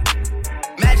me.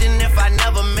 Imagine if I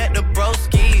never met the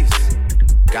broskies.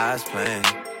 God's plan,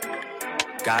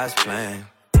 God's plan.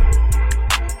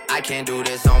 I can't do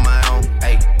this on my own,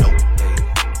 hey, no, hey.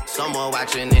 Someone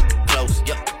watching it close,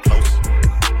 yup, close.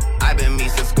 I've been me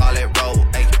since Scarlet Road,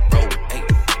 hey, road, hey.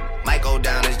 Might go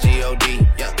down as G.O.D.,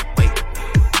 yeah, wait.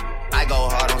 I go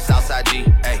hard on Southside G,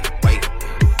 hey, wait.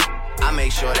 I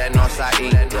make sure that Northside E,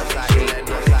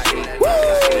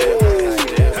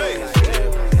 Hey,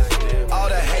 all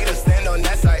the haters stand on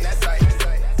that side.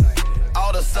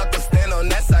 All the suckers stand on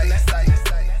that side.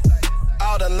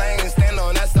 All the lanes stand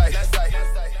on that side.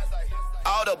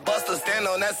 the busters stand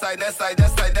on that side, that side,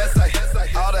 that side, that side.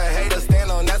 All the haters stand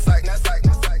on that side, that side.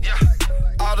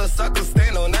 All the suckers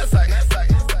stand on that side, that side.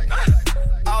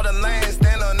 All the lanes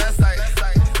stand on that side.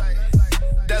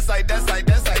 That side, that side,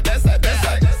 that side, that side,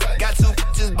 that side. Got two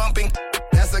bitches bumping,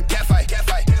 that's a cat fight.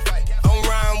 I'm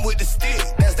riding with the stick,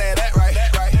 that's that right.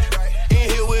 In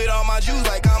here with all my Jews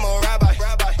like I'm a rabbi.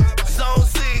 Zone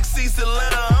 6,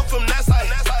 C-Cylinder, I'm from that side.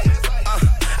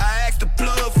 I asked the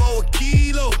plug for a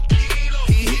kilo.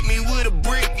 He hit me with a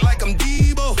brick like I'm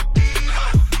Debo.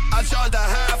 I charged the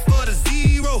high for the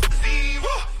zero.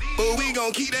 But we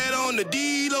gon' keep that on the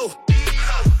D-Lo.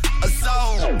 A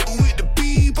song with the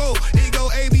people. It go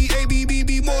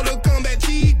A-B-A-B-B-B, Mortal Kombat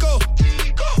Chico.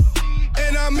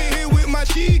 And I'm in here with my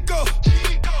Chico.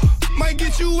 Might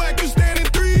get you whack, you standing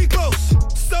 3 close.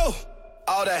 So,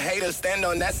 all the haters stand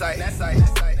on that side.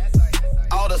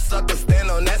 All the suckers stand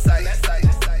on that side.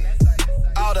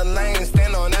 All the lanes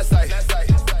stand on that side.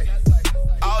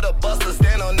 All the busters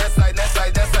stand on that side, that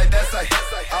side, that side, that side.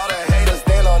 All the haters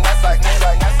stand on that side, that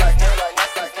side, that side, that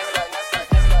side.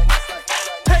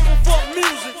 Table for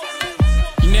music.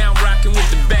 You now rocking with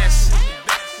the best.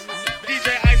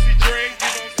 DJ Icy Dre, you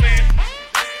know what I'm saying?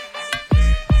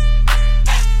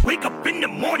 Wake up in the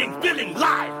morning feeling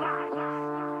live.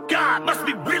 God must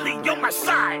be really on my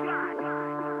side.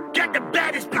 Got the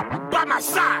baddest people by my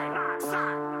side.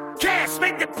 Cash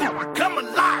make the people come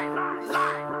alive.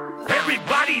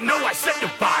 Everybody know I set the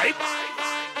vibe.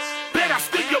 Bet I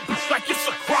steal your bitch like it's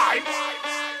a crime.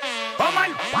 All my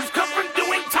niggas come from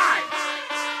doing time.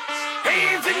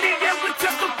 Hands in the air, we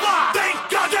testify. Thank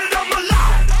God that I'm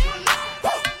alive.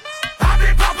 I've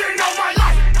been popping all my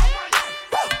life.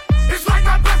 It's like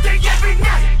my birthday every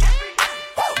night.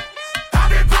 I've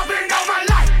been popping all my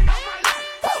life.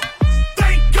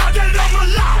 Thank God that I'm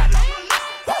alive.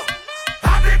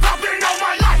 I've been popping all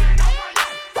my life.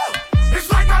 It's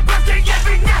like my birthday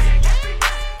every night.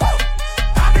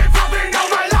 I've been popping all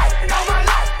my life, all my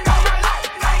life, all my life.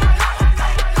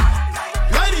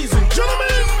 Ladies and gentlemen,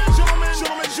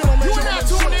 You are now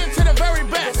tuned in to the very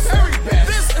best.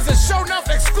 This is a Show Enough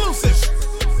exclusive.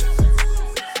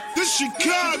 this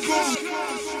Chicago.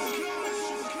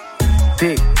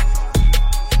 Dick.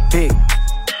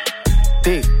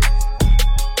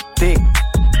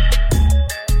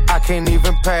 I can't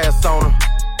even pass on her.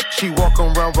 She walk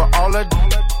around with all her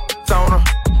on her.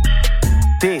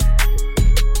 Dick.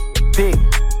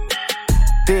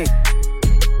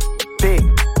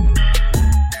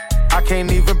 I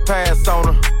can't even pass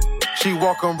on her. She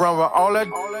walk around with all her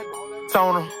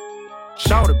on her.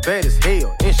 Shawty bad as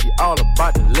hell, and she all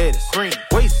about the lettuce. Green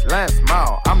waistline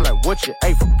smile, I'm like, what you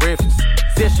ate for breakfast?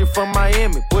 Said she from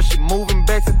Miami, but she moving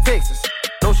back to Texas.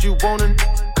 Know she wanna,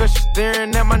 cause she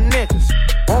staring at my necklace.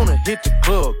 Wanna hit the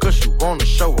club, cause she wanna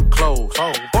show her clothes.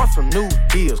 Bought some new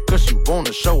deals, cause she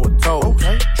wanna show her toes.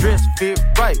 Dress fit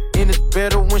right, and it's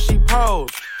better when she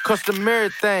pose. Customary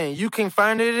thing, you can't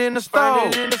find it in the store.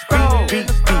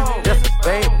 Beat, that's a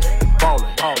bad ballin'.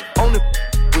 Only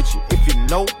with you if you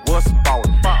know what's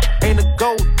ballin'. Ain't a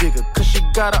gold digger, cause she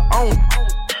got her own.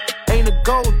 Ain't a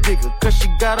gold digger, cause she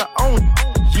got her own.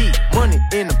 Yeah, money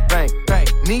in the bank,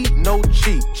 need no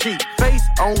cheat. Face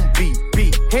on beat,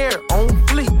 hair on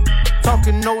fleek.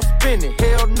 Talking no spinning,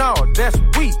 hell no, that's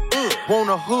weak. Want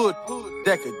a hood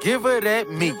that could give her that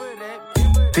meat.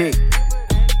 Dick.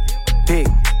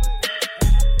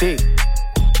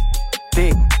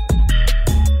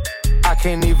 I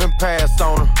can't even pass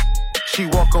on her. She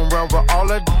walk around with all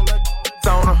her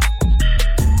on her.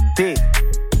 Dick.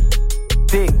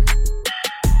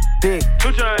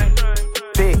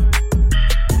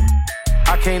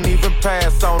 I can't even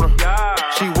pass on her.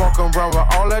 She walk around with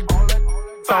all her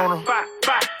on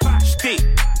her. Stick,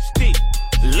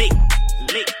 lick.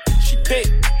 She thick,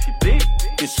 then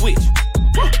switch.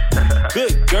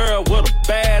 Good girl with a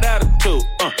bad attitude.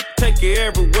 Take it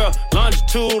everywhere,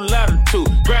 longitude, latitude.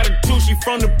 Gratitude, she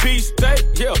from the beach state.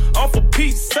 Yeah, off of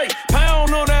Pete's sake.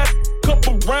 Pound on that,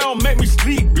 couple round, make me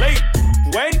sleep late.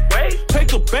 Wait,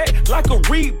 take her back like a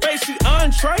rebate. She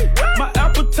entree. My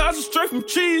appetizer straight from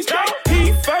cheese.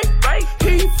 He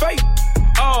fake.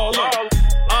 All up.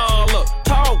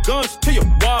 Tall guns to your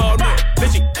walnut. Then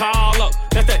she call up.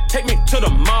 That take me to the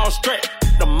mall straight.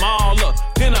 The mall up.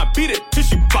 Then I beat it till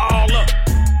she ball up.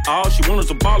 All she want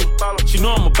is a baller. She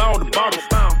know I'm about the bottle.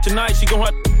 Tonight she gon'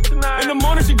 have. In the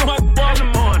morning she gon' have to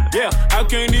ball. Yeah, I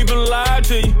can't even lie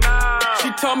to you.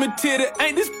 She told me titty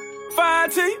ain't this fine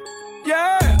to you.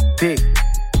 Yeah. Dick.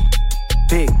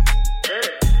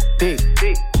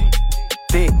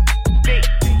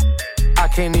 I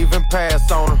can't even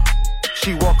pass on her.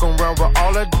 She walk around with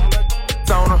all her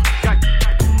on her.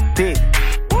 Dick.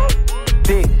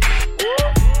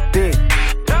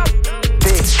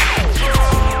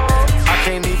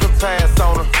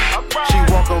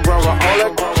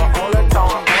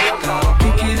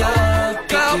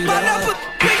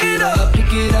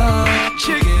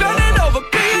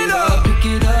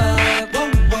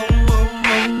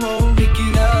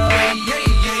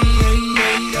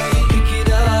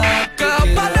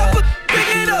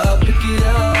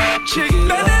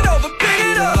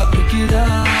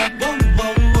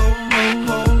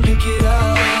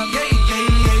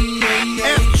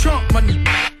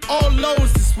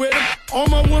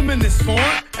 this for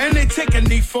him, and they take a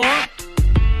knee for him.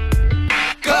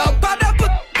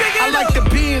 I like to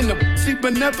be in the pussy,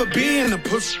 but never be in the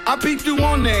pussy. I beat you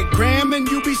on that gram, and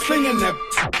you be slinging that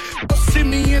pussy. See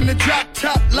me in the drop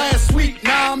top last week,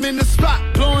 now I'm in the spot,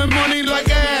 blowing money like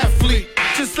an athlete.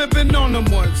 Just slipping on them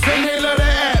ones, and they let it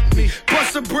at me.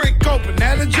 Bust a brick open,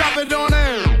 now to drop it on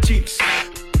her cheeks.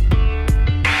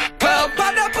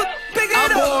 I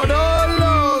bought all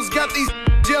those, got these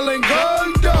yelling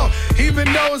gold though.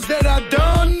 Even those that I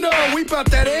don't know, we bout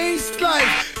that ace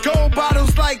life. Gold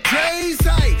bottles like Dre's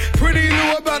height. Pretty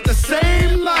Lou about the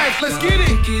same life. Let's get it.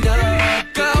 Pick it up,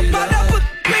 let's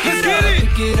get it.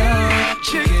 Pick it up,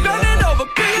 chick, turn it over.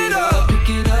 Pick it up, pick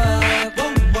it up.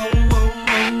 Whoa, whoa, whoa,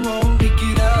 whoa, pick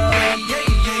it up. Yeah,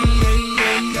 yeah, yeah,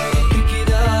 yeah. Pick it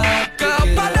up,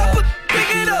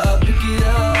 pick it up, pick it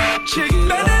up. Chick,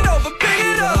 turn it over. Pick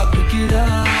it up, pick it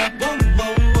up. Whoa,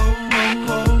 whoa, whoa,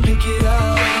 whoa, pick it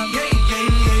up. Yeah, yeah,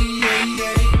 yeah, yeah,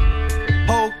 yeah.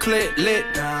 Whole clip lit.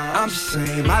 I'm just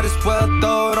saying, might as well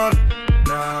throw it on.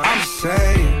 I'm just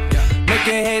saying,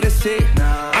 making haters sick.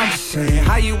 I'm just saying,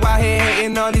 how you out here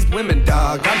hating on these women,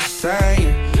 dog? I'm just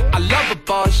saying, I love a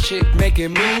boss chick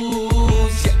making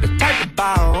moves. Yeah, the type to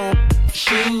buy her own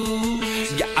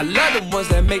shoes. Yeah, I love the ones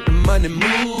that make the money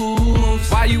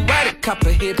move. While you at it, cop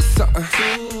a hit or something.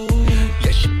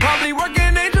 Yeah, she probably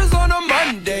working angels on a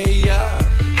Monday, yeah.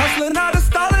 Hustling all the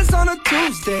stylers on a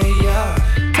Tuesday, yeah.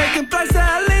 Taking flights to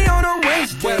LA on a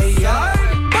Wednesday, yeah.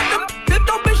 But the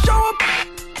don't be showing.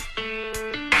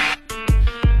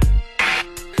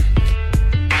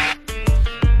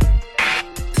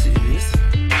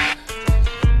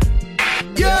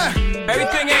 Yeah.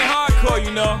 Everything ain't hardcore,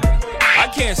 you know. I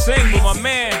can't sing, but my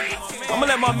man, I'ma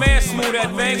let my man smooth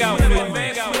that bang out for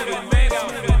me.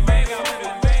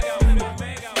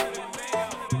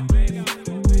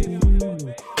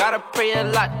 Gotta pray a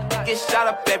lot, get shot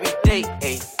up every day.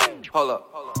 Hey, hold up.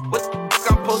 What the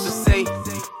fuck I'm supposed to say?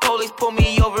 Police pull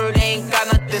me over, they ain't got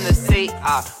nothing to say.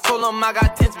 I told them I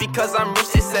got tents because I'm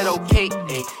rich, they said okay.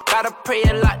 Hey, gotta pray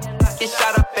a lot, get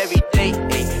shot up every day.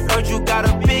 Hey, heard you got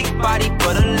a big body,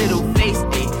 but a little face.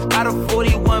 Hey, got a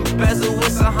 41 bezel,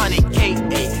 it's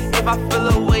 100K. Hey, if I feel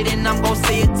a way, then I'm gon'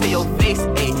 say it to your face.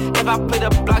 Hey, if I play the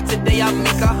block today, I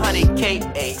make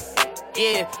 100K. Hey.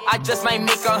 Yeah, I just might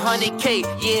make 100K.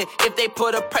 Yeah, if they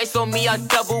put a price on me, I'll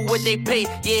double what they pay.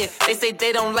 Yeah, they say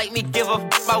they don't like me, give a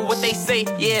f about what they say.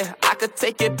 Yeah, I could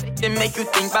take it and make you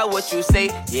think about what you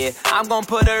say. Yeah, I'm gon'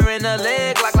 put her in a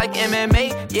leg like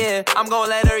MMA. Yeah, I'm gon'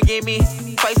 let her give me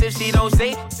twice if she don't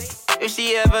say. If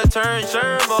she ever turns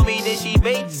sherm on me, then she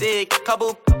basic.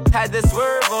 Couple had the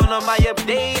swerve on them, I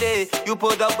updated. You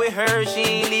pulled up with her, she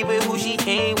ain't leave with who she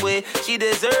came with. She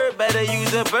deserve better,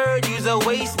 use a bird, use a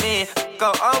waste man.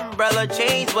 Go umbrella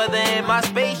change, weather in my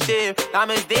spaceship.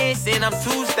 Diamonds dancing, I'm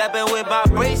two-stepping with my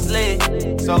bracelet.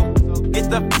 So, get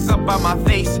the fuck up out my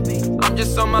face. I'm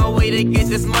just on my way to get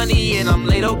this money and I'm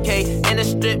late, okay. In a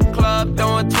strip club,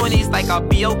 throwing 20s like I'll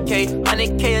be okay.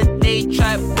 100K a day,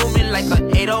 trap booming like a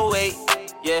 808.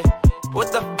 Yeah,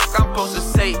 what the fuck I'm supposed to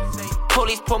say?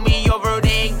 Police pull me over, they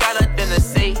ain't got nothing to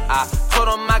say. I told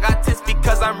them I got tits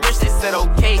because I'm rich, they said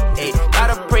okay. Ay,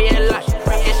 gotta pray a lot,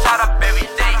 get shot up every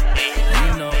day.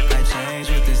 Ay. You know I change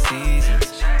with the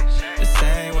seasons. The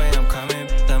same way I'm coming,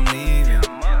 I'm leaving.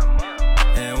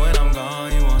 And when I'm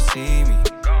gone, you won't see me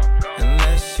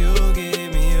unless you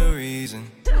give me a reason.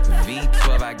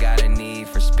 V12, I got a need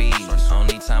for speed.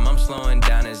 Only time I'm slowing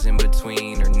down is in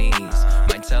between her knees.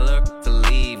 Might tell her to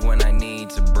leave when I need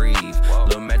to breathe.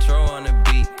 Little Metro on the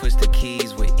beat, push the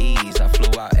keys with ease. I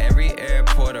flew out every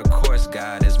airport, of course,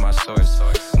 God is my source.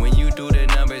 When you do the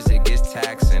numbers, it gets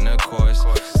taxing, of course.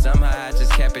 Somehow I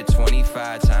just kept it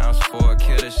 25 times 4.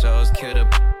 Kill the shows, kill the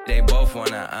they both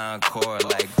wanna encore.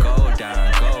 Like go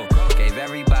down, go. Gave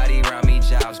everybody around me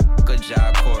jobs, good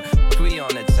job core. We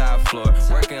on the top floor,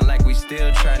 working like we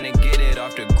still trying to get it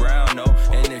off the ground, no.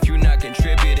 And if you not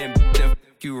contributing, then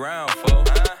you round, fo.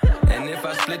 And if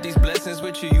I split these blessings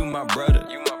with you, you my brother.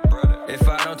 If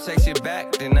I don't text you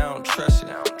back, then I don't trust you.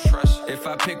 If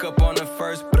I pick up on the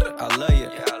first, I love you.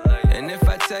 And if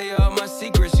I tell you all my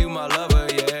secrets, you my lover,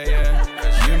 yeah,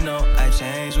 yeah. You know I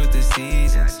change with the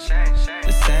seasons.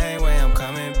 The same way I'm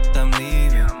coming, I'm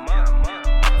leaving.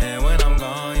 And when I'm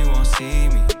gone, you won't see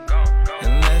me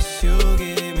unless you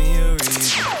give me a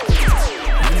reason.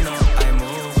 You know I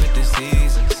move with the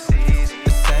seasons.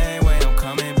 The same way I'm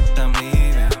coming, I'm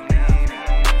leaving.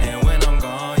 And when I'm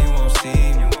gone, you won't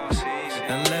see me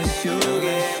unless you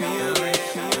give me a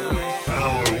reason.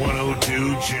 Power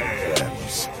 102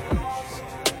 Jams.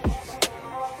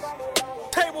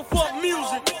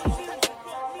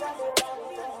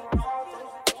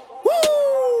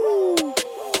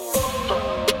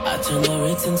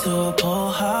 nights into a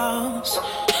pool house.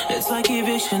 It's like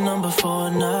eviction number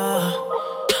 4 now.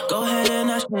 Go ahead and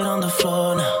that shit on the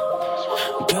floor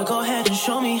now. Girl, go ahead and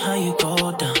show me how you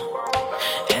go down.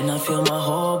 And I feel my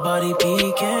whole body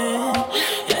peeking.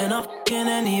 And I'm fucking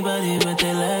anybody with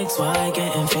their legs wide.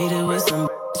 Getting faded with some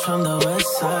from the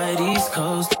west side, east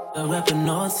coast. The rapping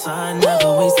north side,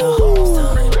 never waste a whole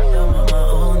time. I'm on my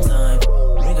own time.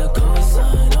 Make a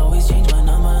cosign. Always change my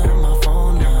number and my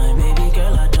phone line. Baby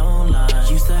girl, I don't lie.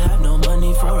 Used to have no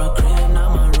money for a crib. Now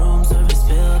my room service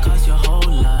bill cost your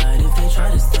whole lot. If they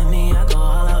try to stem me, I go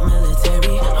all out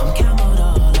military. I'm camoed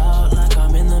all out like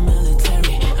I'm in the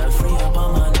military. I free up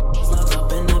all my locked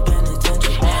up in the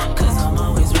penitentiary. Cause I'm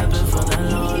always rapping for the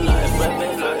low life.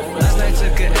 Last night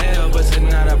took an L, but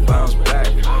tonight I bounce back.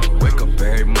 Wake up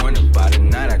every morning, by the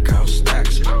night I count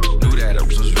stacks. Knew that it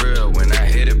was real when I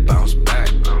hit it, bounce back.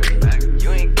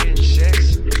 You ain't getting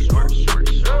checks.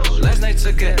 Last night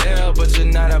took an L, but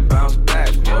tonight I bounce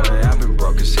back. Boy, I've been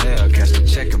broke as hell, catch the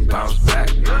check and bounce back.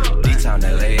 D-Town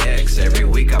LAX, every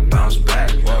week I bounce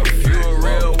back. If you a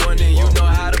real one, then you know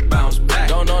how to bounce back.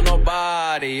 Don't know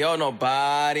nobody, oh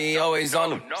nobody. Always on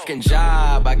the fucking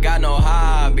job, I got no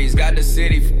hobbies. Got the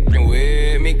city fucking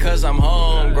with me, cause I'm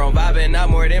homegrown. Vibing out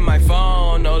more than my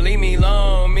phone, no, leave me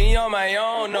alone. Me on my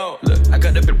own, no. Look, I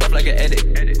cut the bit rough like an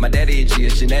edit. My daddy is G,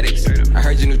 it's genetics. I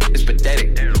heard your new is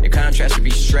pathetic. Your contrast should be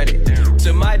shredded.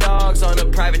 To my dogs on a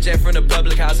private jet from the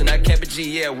public house, and I kept a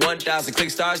G, yeah, 1,000. Click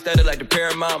stars studded like the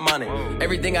Paramount money.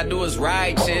 Everything I do is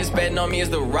righteous. Betting on me is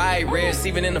the right risk,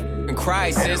 even in a fucking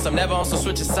crisis. I'm never on some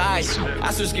switching sides.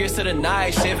 I switch gears to the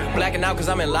night shift. Blacking out cause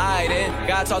I'm enlightened.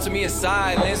 God talk to me in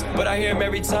silence, but I hear him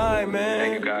every time, man.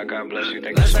 Thank you, God. God bless you.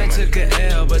 Thank you so much. Last night took an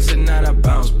L, but tonight I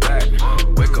bounce back.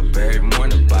 Wake up every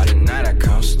morning, by the night I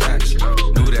count stacks.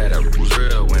 Knew that I was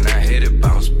real when I hit it,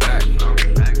 bounce back.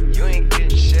 You ain't getting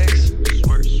checks.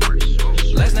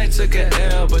 Last night took an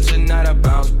L, but tonight I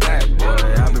bounce back. Boy,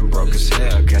 I've been broke as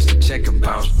hell, catch the check and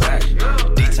bounce back.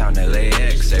 D-Town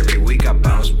LAX, every week I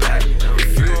bounce back.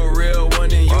 If you a real one,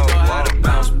 then you know how to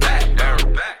bounce back.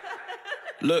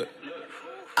 Look,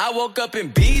 I woke up in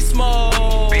beast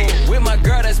mode with my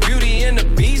girl that's Beauty and the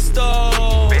Beast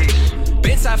though.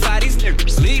 Been top 5, these niggas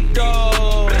sleep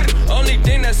though. Only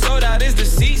thing that sold out is the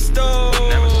seats though.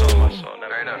 Never sold my soul,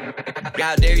 never.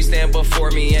 How dare you stand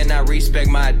before me and I respect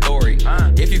my authority.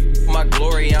 If you my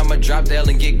glory, I'ma drop the L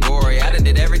and get gory. I done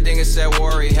did everything and said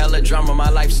worry. Hella drama, my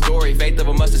life story. Faith of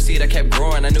a mustard seed, I kept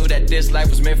growing. I knew that this life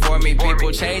was meant for me.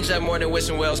 People change up more than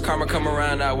wishing wells. Karma come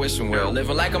around, I wish them well.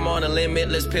 Living like I'm on a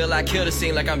limitless pill. I kill the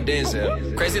scene like I'm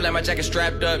Denzel. Crazy like my jacket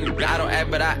strapped up. I don't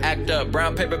act, but I act up.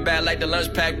 Brown paper bag like the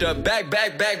lunch packed up. Back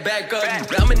up.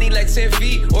 I'ma need like 10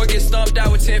 feet or get stomped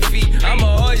out with 10 feet. I'ma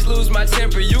always lose my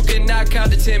temper. You cannot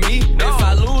count to 10 me. If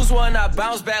I lose one, I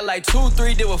bounce back like 2,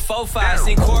 3, did with 4, 5.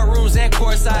 Seen courtrooms and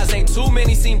court sides. Ain't too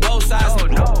many, seen both sides.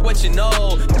 What you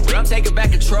know, I'm taking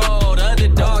back control. The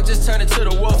underdog just turned into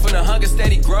the wolf and the hunger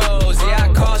steady grows. Yeah,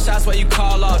 I call shots while you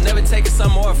call off. Never taking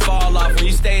some more fall off. When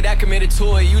you stay that committed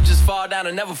to it, you just fall down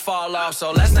and never fall off.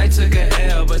 So last night took an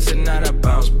L, but tonight I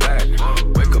bounce back.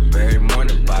 Wake up every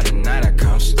morning, by the night I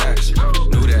count stacks.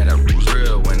 Knew that I was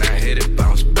real when I hit it,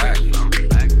 bounce back.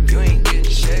 You ain't getting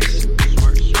checks.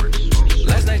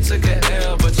 Last night took an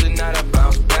L, but tonight I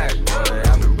bounce back. Boy,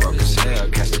 I've been broke as hell,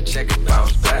 catch the check and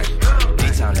bounce back.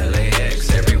 D-Town LAX,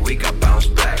 every week I bounce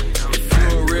back. If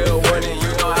you a real one, then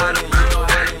you know how to,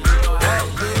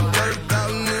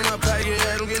 $30,000 in my pocket,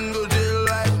 I'm getting go jail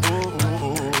like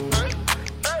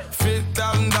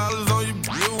 $50,000 on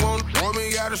you want me,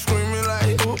 gotta scream it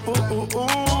like ooh.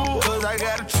 Cause I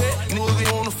got a check,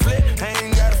 niggas on the flip, I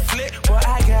ain't got a flip, but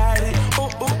I got it, ooh.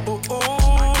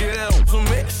 Get out some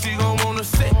mix, she gon' wanna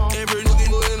sit, every nigga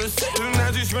go in the set,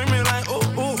 now she screaming like ooh.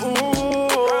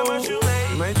 How much you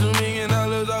made? Made $2 million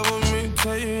off of me,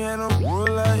 tell you and I'm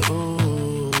like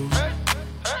ooh.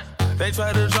 They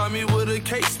tried to drop me with a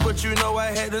case, but you know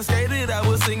I hadn't skated, I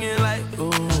was singing like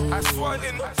ooh. I swear,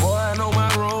 boy, I know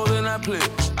my role and I play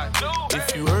it.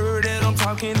 If you heard that I'm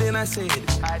talking, then I said it.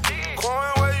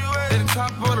 Coin, where you at? At the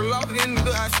top of the loft, in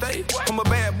the I stay. I'm a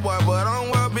bad boy, but I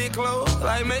don't wear big clothes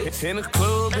like me. In the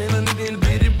club, and a nigga in the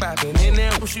bitty bopping. In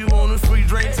there, when she want a free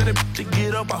drink, tell the bitch to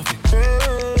get up off it.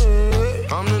 Hey,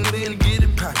 I'm the nigga to get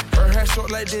it poppin'. Her hair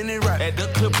short like Denny Rock. At the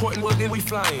clip point, we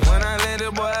flying. When I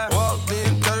landed, boy, I walked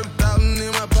in, 30,000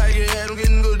 in my pocket, I'm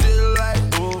getting go jail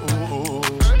like ooh.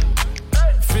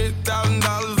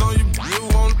 $50,000 on you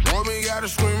want me, gotta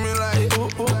scream it like ooh.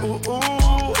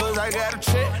 Cause I got a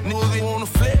check, niggas wanna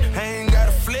flip, I ain't got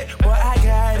a flip, but I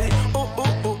got it,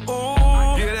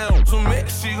 ooh. Get out some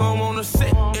mix, she gon' wanna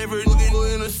sit, every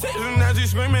nigga in the set, now she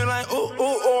screaming like ooh.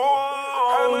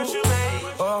 How much you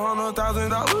made?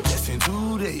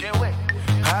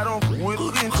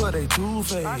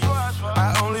 Two-Face.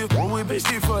 I only f with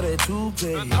bitches for that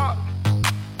toothpaste.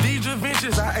 These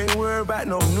adventures, I ain't worried about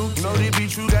no new. Know they be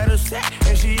true, got a set,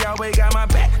 and she always got my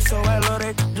back. So I love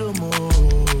that the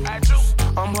most. I do.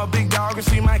 I'm her big dog and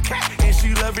she my cat, and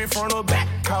she love it front or back.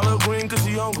 Call her green cause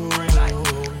she on good.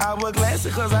 I wear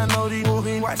glasses cause I know these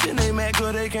movies watching they mad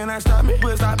cause they cannot stop me.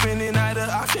 But stopping it not an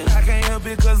option, I can't help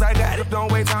it cause I got it.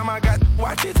 Don't wait time, I got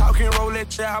watch it, talking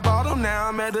Rolex, yeah, I bought them. Now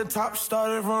I'm at the top,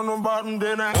 started from the bottom,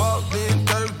 then I walked in,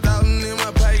 30,000 in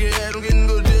my pocket, had them getting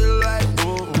good deal like,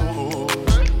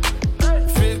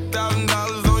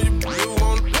 $50,000 on your bill,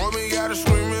 want me, gotta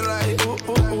scream it like, cause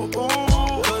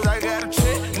I got a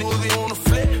check, niggas they wanna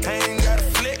flip, I ain't gotta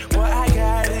flip, well I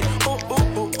got it,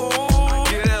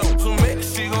 get out to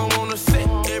MIXx, she gon' wanna sit,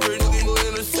 every nigga go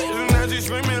in the set, now she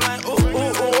screaming like,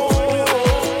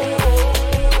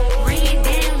 Rain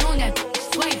down on that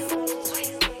twice,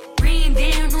 rain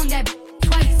down on that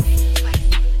twice,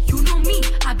 you know me,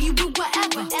 I be with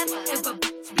whatever, if a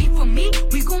be for me,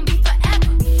 we gon' be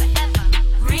forever.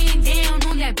 Rain down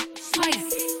on that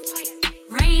twice.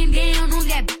 Rain down on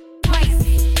that twice.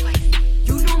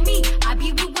 You know me, I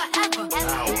be with whatever.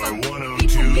 Hour 102 be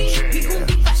for me, we gon' be Jam.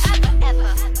 forever.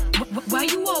 Why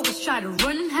you always try to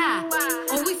run and hide?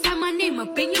 Always have my name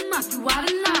up in your mouth, you out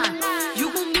of line.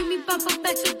 You gon' meet me pop up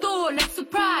at your door like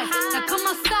surprise. Now come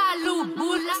outside, little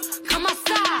bulla, come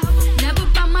outside. Never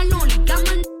by my lonely, got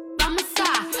my by my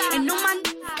side. And on my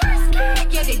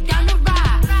yeah, they down the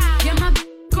ride. Yeah, my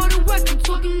go to work, I'm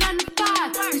talking 9 to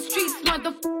 5. The streets want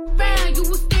the round, you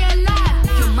will stay alive.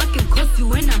 Your money can cost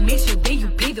you, and I make sure that you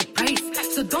pay the price.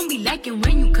 So don't be liking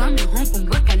when you coming home from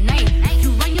work at night.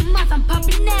 You run your mouth, I'm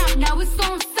popping out, now it's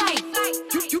on sight.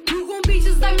 You gon' be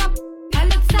just like my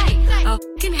hella tight. I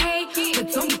fucking hate,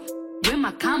 but don't be with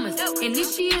my commas. And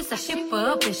if she is, I ship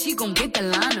her up, and she gon' get the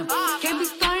line up. Can't be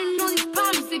starting all these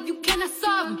problems if you cannot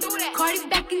solve them. Cardi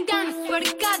backing down, I swear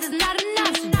to God, there's not an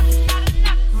option.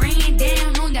 Rain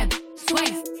down on that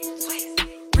twice.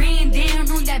 Rain down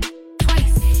on that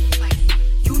twice.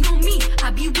 You know me,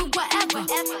 I be with whatever.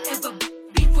 If a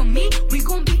be for me, we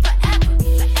gon' be forever.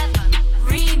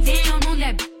 Rain down on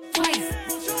that twice.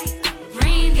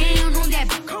 Rain down on that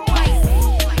twice.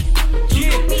 You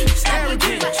know me, I be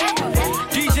with whatever.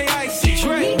 DJ Icy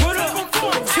Dre, what up?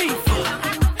 Tifa,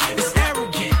 it's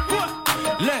arrogant.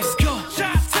 Let's go.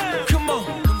 Come on.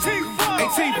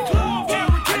 Hey Tifa,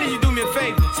 I need you to do me a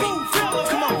favor.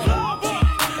 Come on.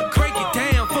 Break it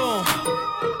down for him.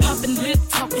 Poppin' lip,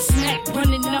 talking smack,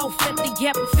 running off at the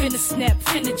gap, I'm finna snap,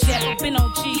 finna jab. I've been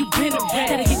on G, you been a rat.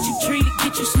 Gotta get you treated,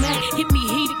 get you smacked, hit me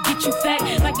heated, get you fat.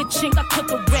 Like a chink, I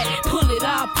cook a rat. Pull it,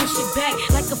 I'll push it back.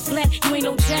 Like a flat, you ain't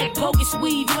no jack. Bogus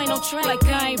weed, you ain't no track. Like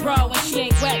I ain't raw when she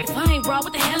ain't whack. If I ain't raw,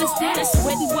 what the hell is that? That's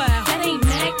wet and wild. That ain't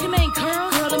Mac, them ain't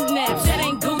curls. Girl, them naps. That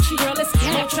ain't Gucci, girl, let's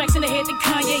get more tracks in the head than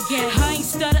Kanye, yeah. I ain't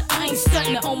stutter, I ain't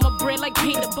stunting. On my bread like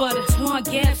peanut butter. Swan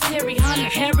gas, Terry Hunter,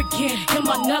 arrogant. And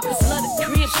my knuckles, love the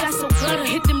crib, shot so gutter.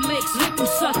 Hit them licks, lick them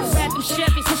suckers. Rap them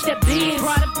Chevys, push that Benz.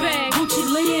 Prada bag, Gucci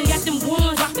lens. Got them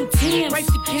ones, rock them 10s. Race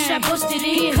the game, shot busted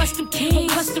in. Custom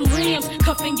kings, custom rims.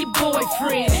 Cuffing your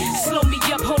boyfriend. Slow me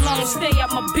up, hold on, stay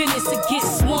out my business. To get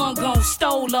swung on,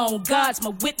 stole on. God's my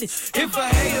witness. If I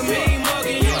hate a mean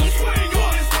mugging you,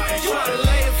 try to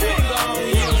lay a finger on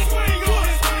you.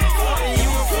 And you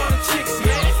in front of chicks,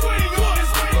 man. Go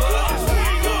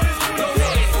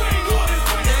ahead.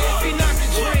 Now if he knock the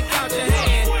drink out your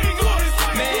hand,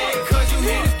 man, cause you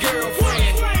hit his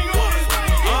girlfriend.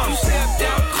 You stepped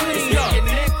out clean, your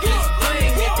necklace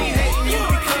bling. If he hating you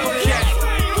because of that.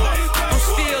 I'm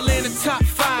still in the top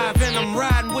 5 and I'm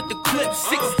riding with the clip.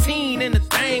 16 in the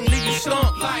thing, leave you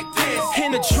stumped like this.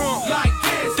 In the trunk like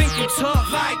this. Think you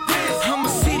tough like this. I'm a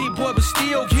city boy, but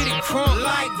still get it crunk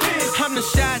like this. I'm the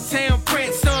Chi-Town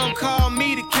Prince, some call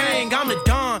me the king. I'm the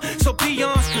Don, so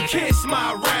peons can kiss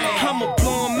my ring. I'ma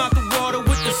blow 'em out the water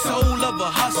with the soul of a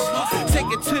hustler.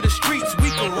 Take it to the streets,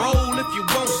 we can roll if you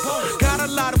want. Got a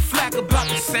lot of flack about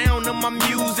the sound of my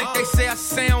music. They say I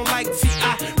sound like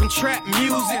T.I. from trap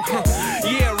music.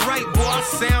 Yeah, right, boy, I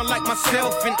sound like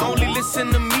myself and only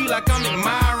listen to me like I'm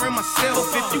admiring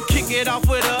myself. If you kick it off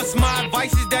with us, my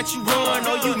advice is that you run.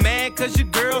 Or you mad cause your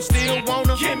girl still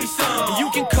wanna give me some. You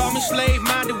can call me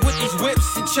slave-minded with these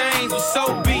whips and chains, but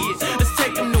so be it. Let's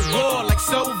take them to war like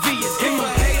Soviets. If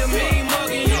I hate a mean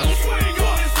mugging you,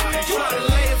 try to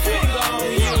lay a finger on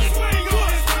you.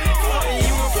 And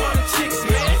you in front of chicks,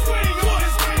 man.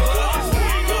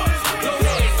 Go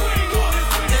ahead.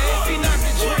 Now if he knock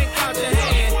the drink out your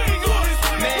hand,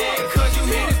 man, cause you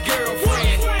hit his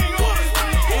girlfriend.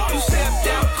 If you stepped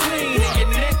out clean and your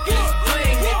necklace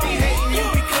bling, if he hating you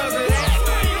because of that.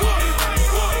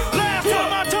 Last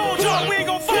time I told y'all we ain't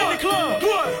gon' fight in the club.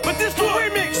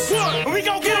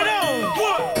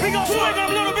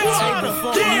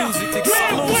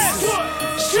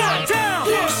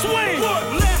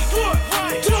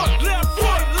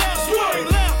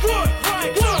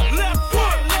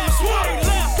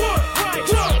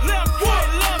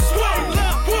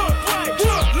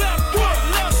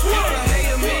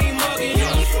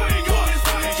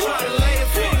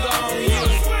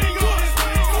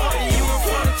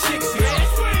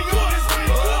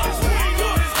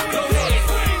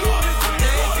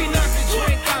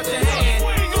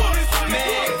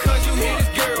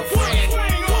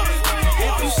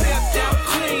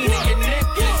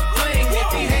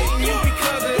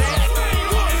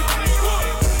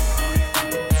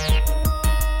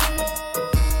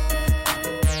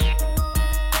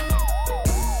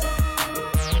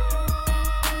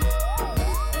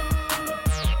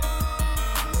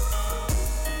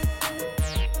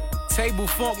 Table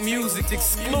funk music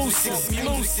exclusive.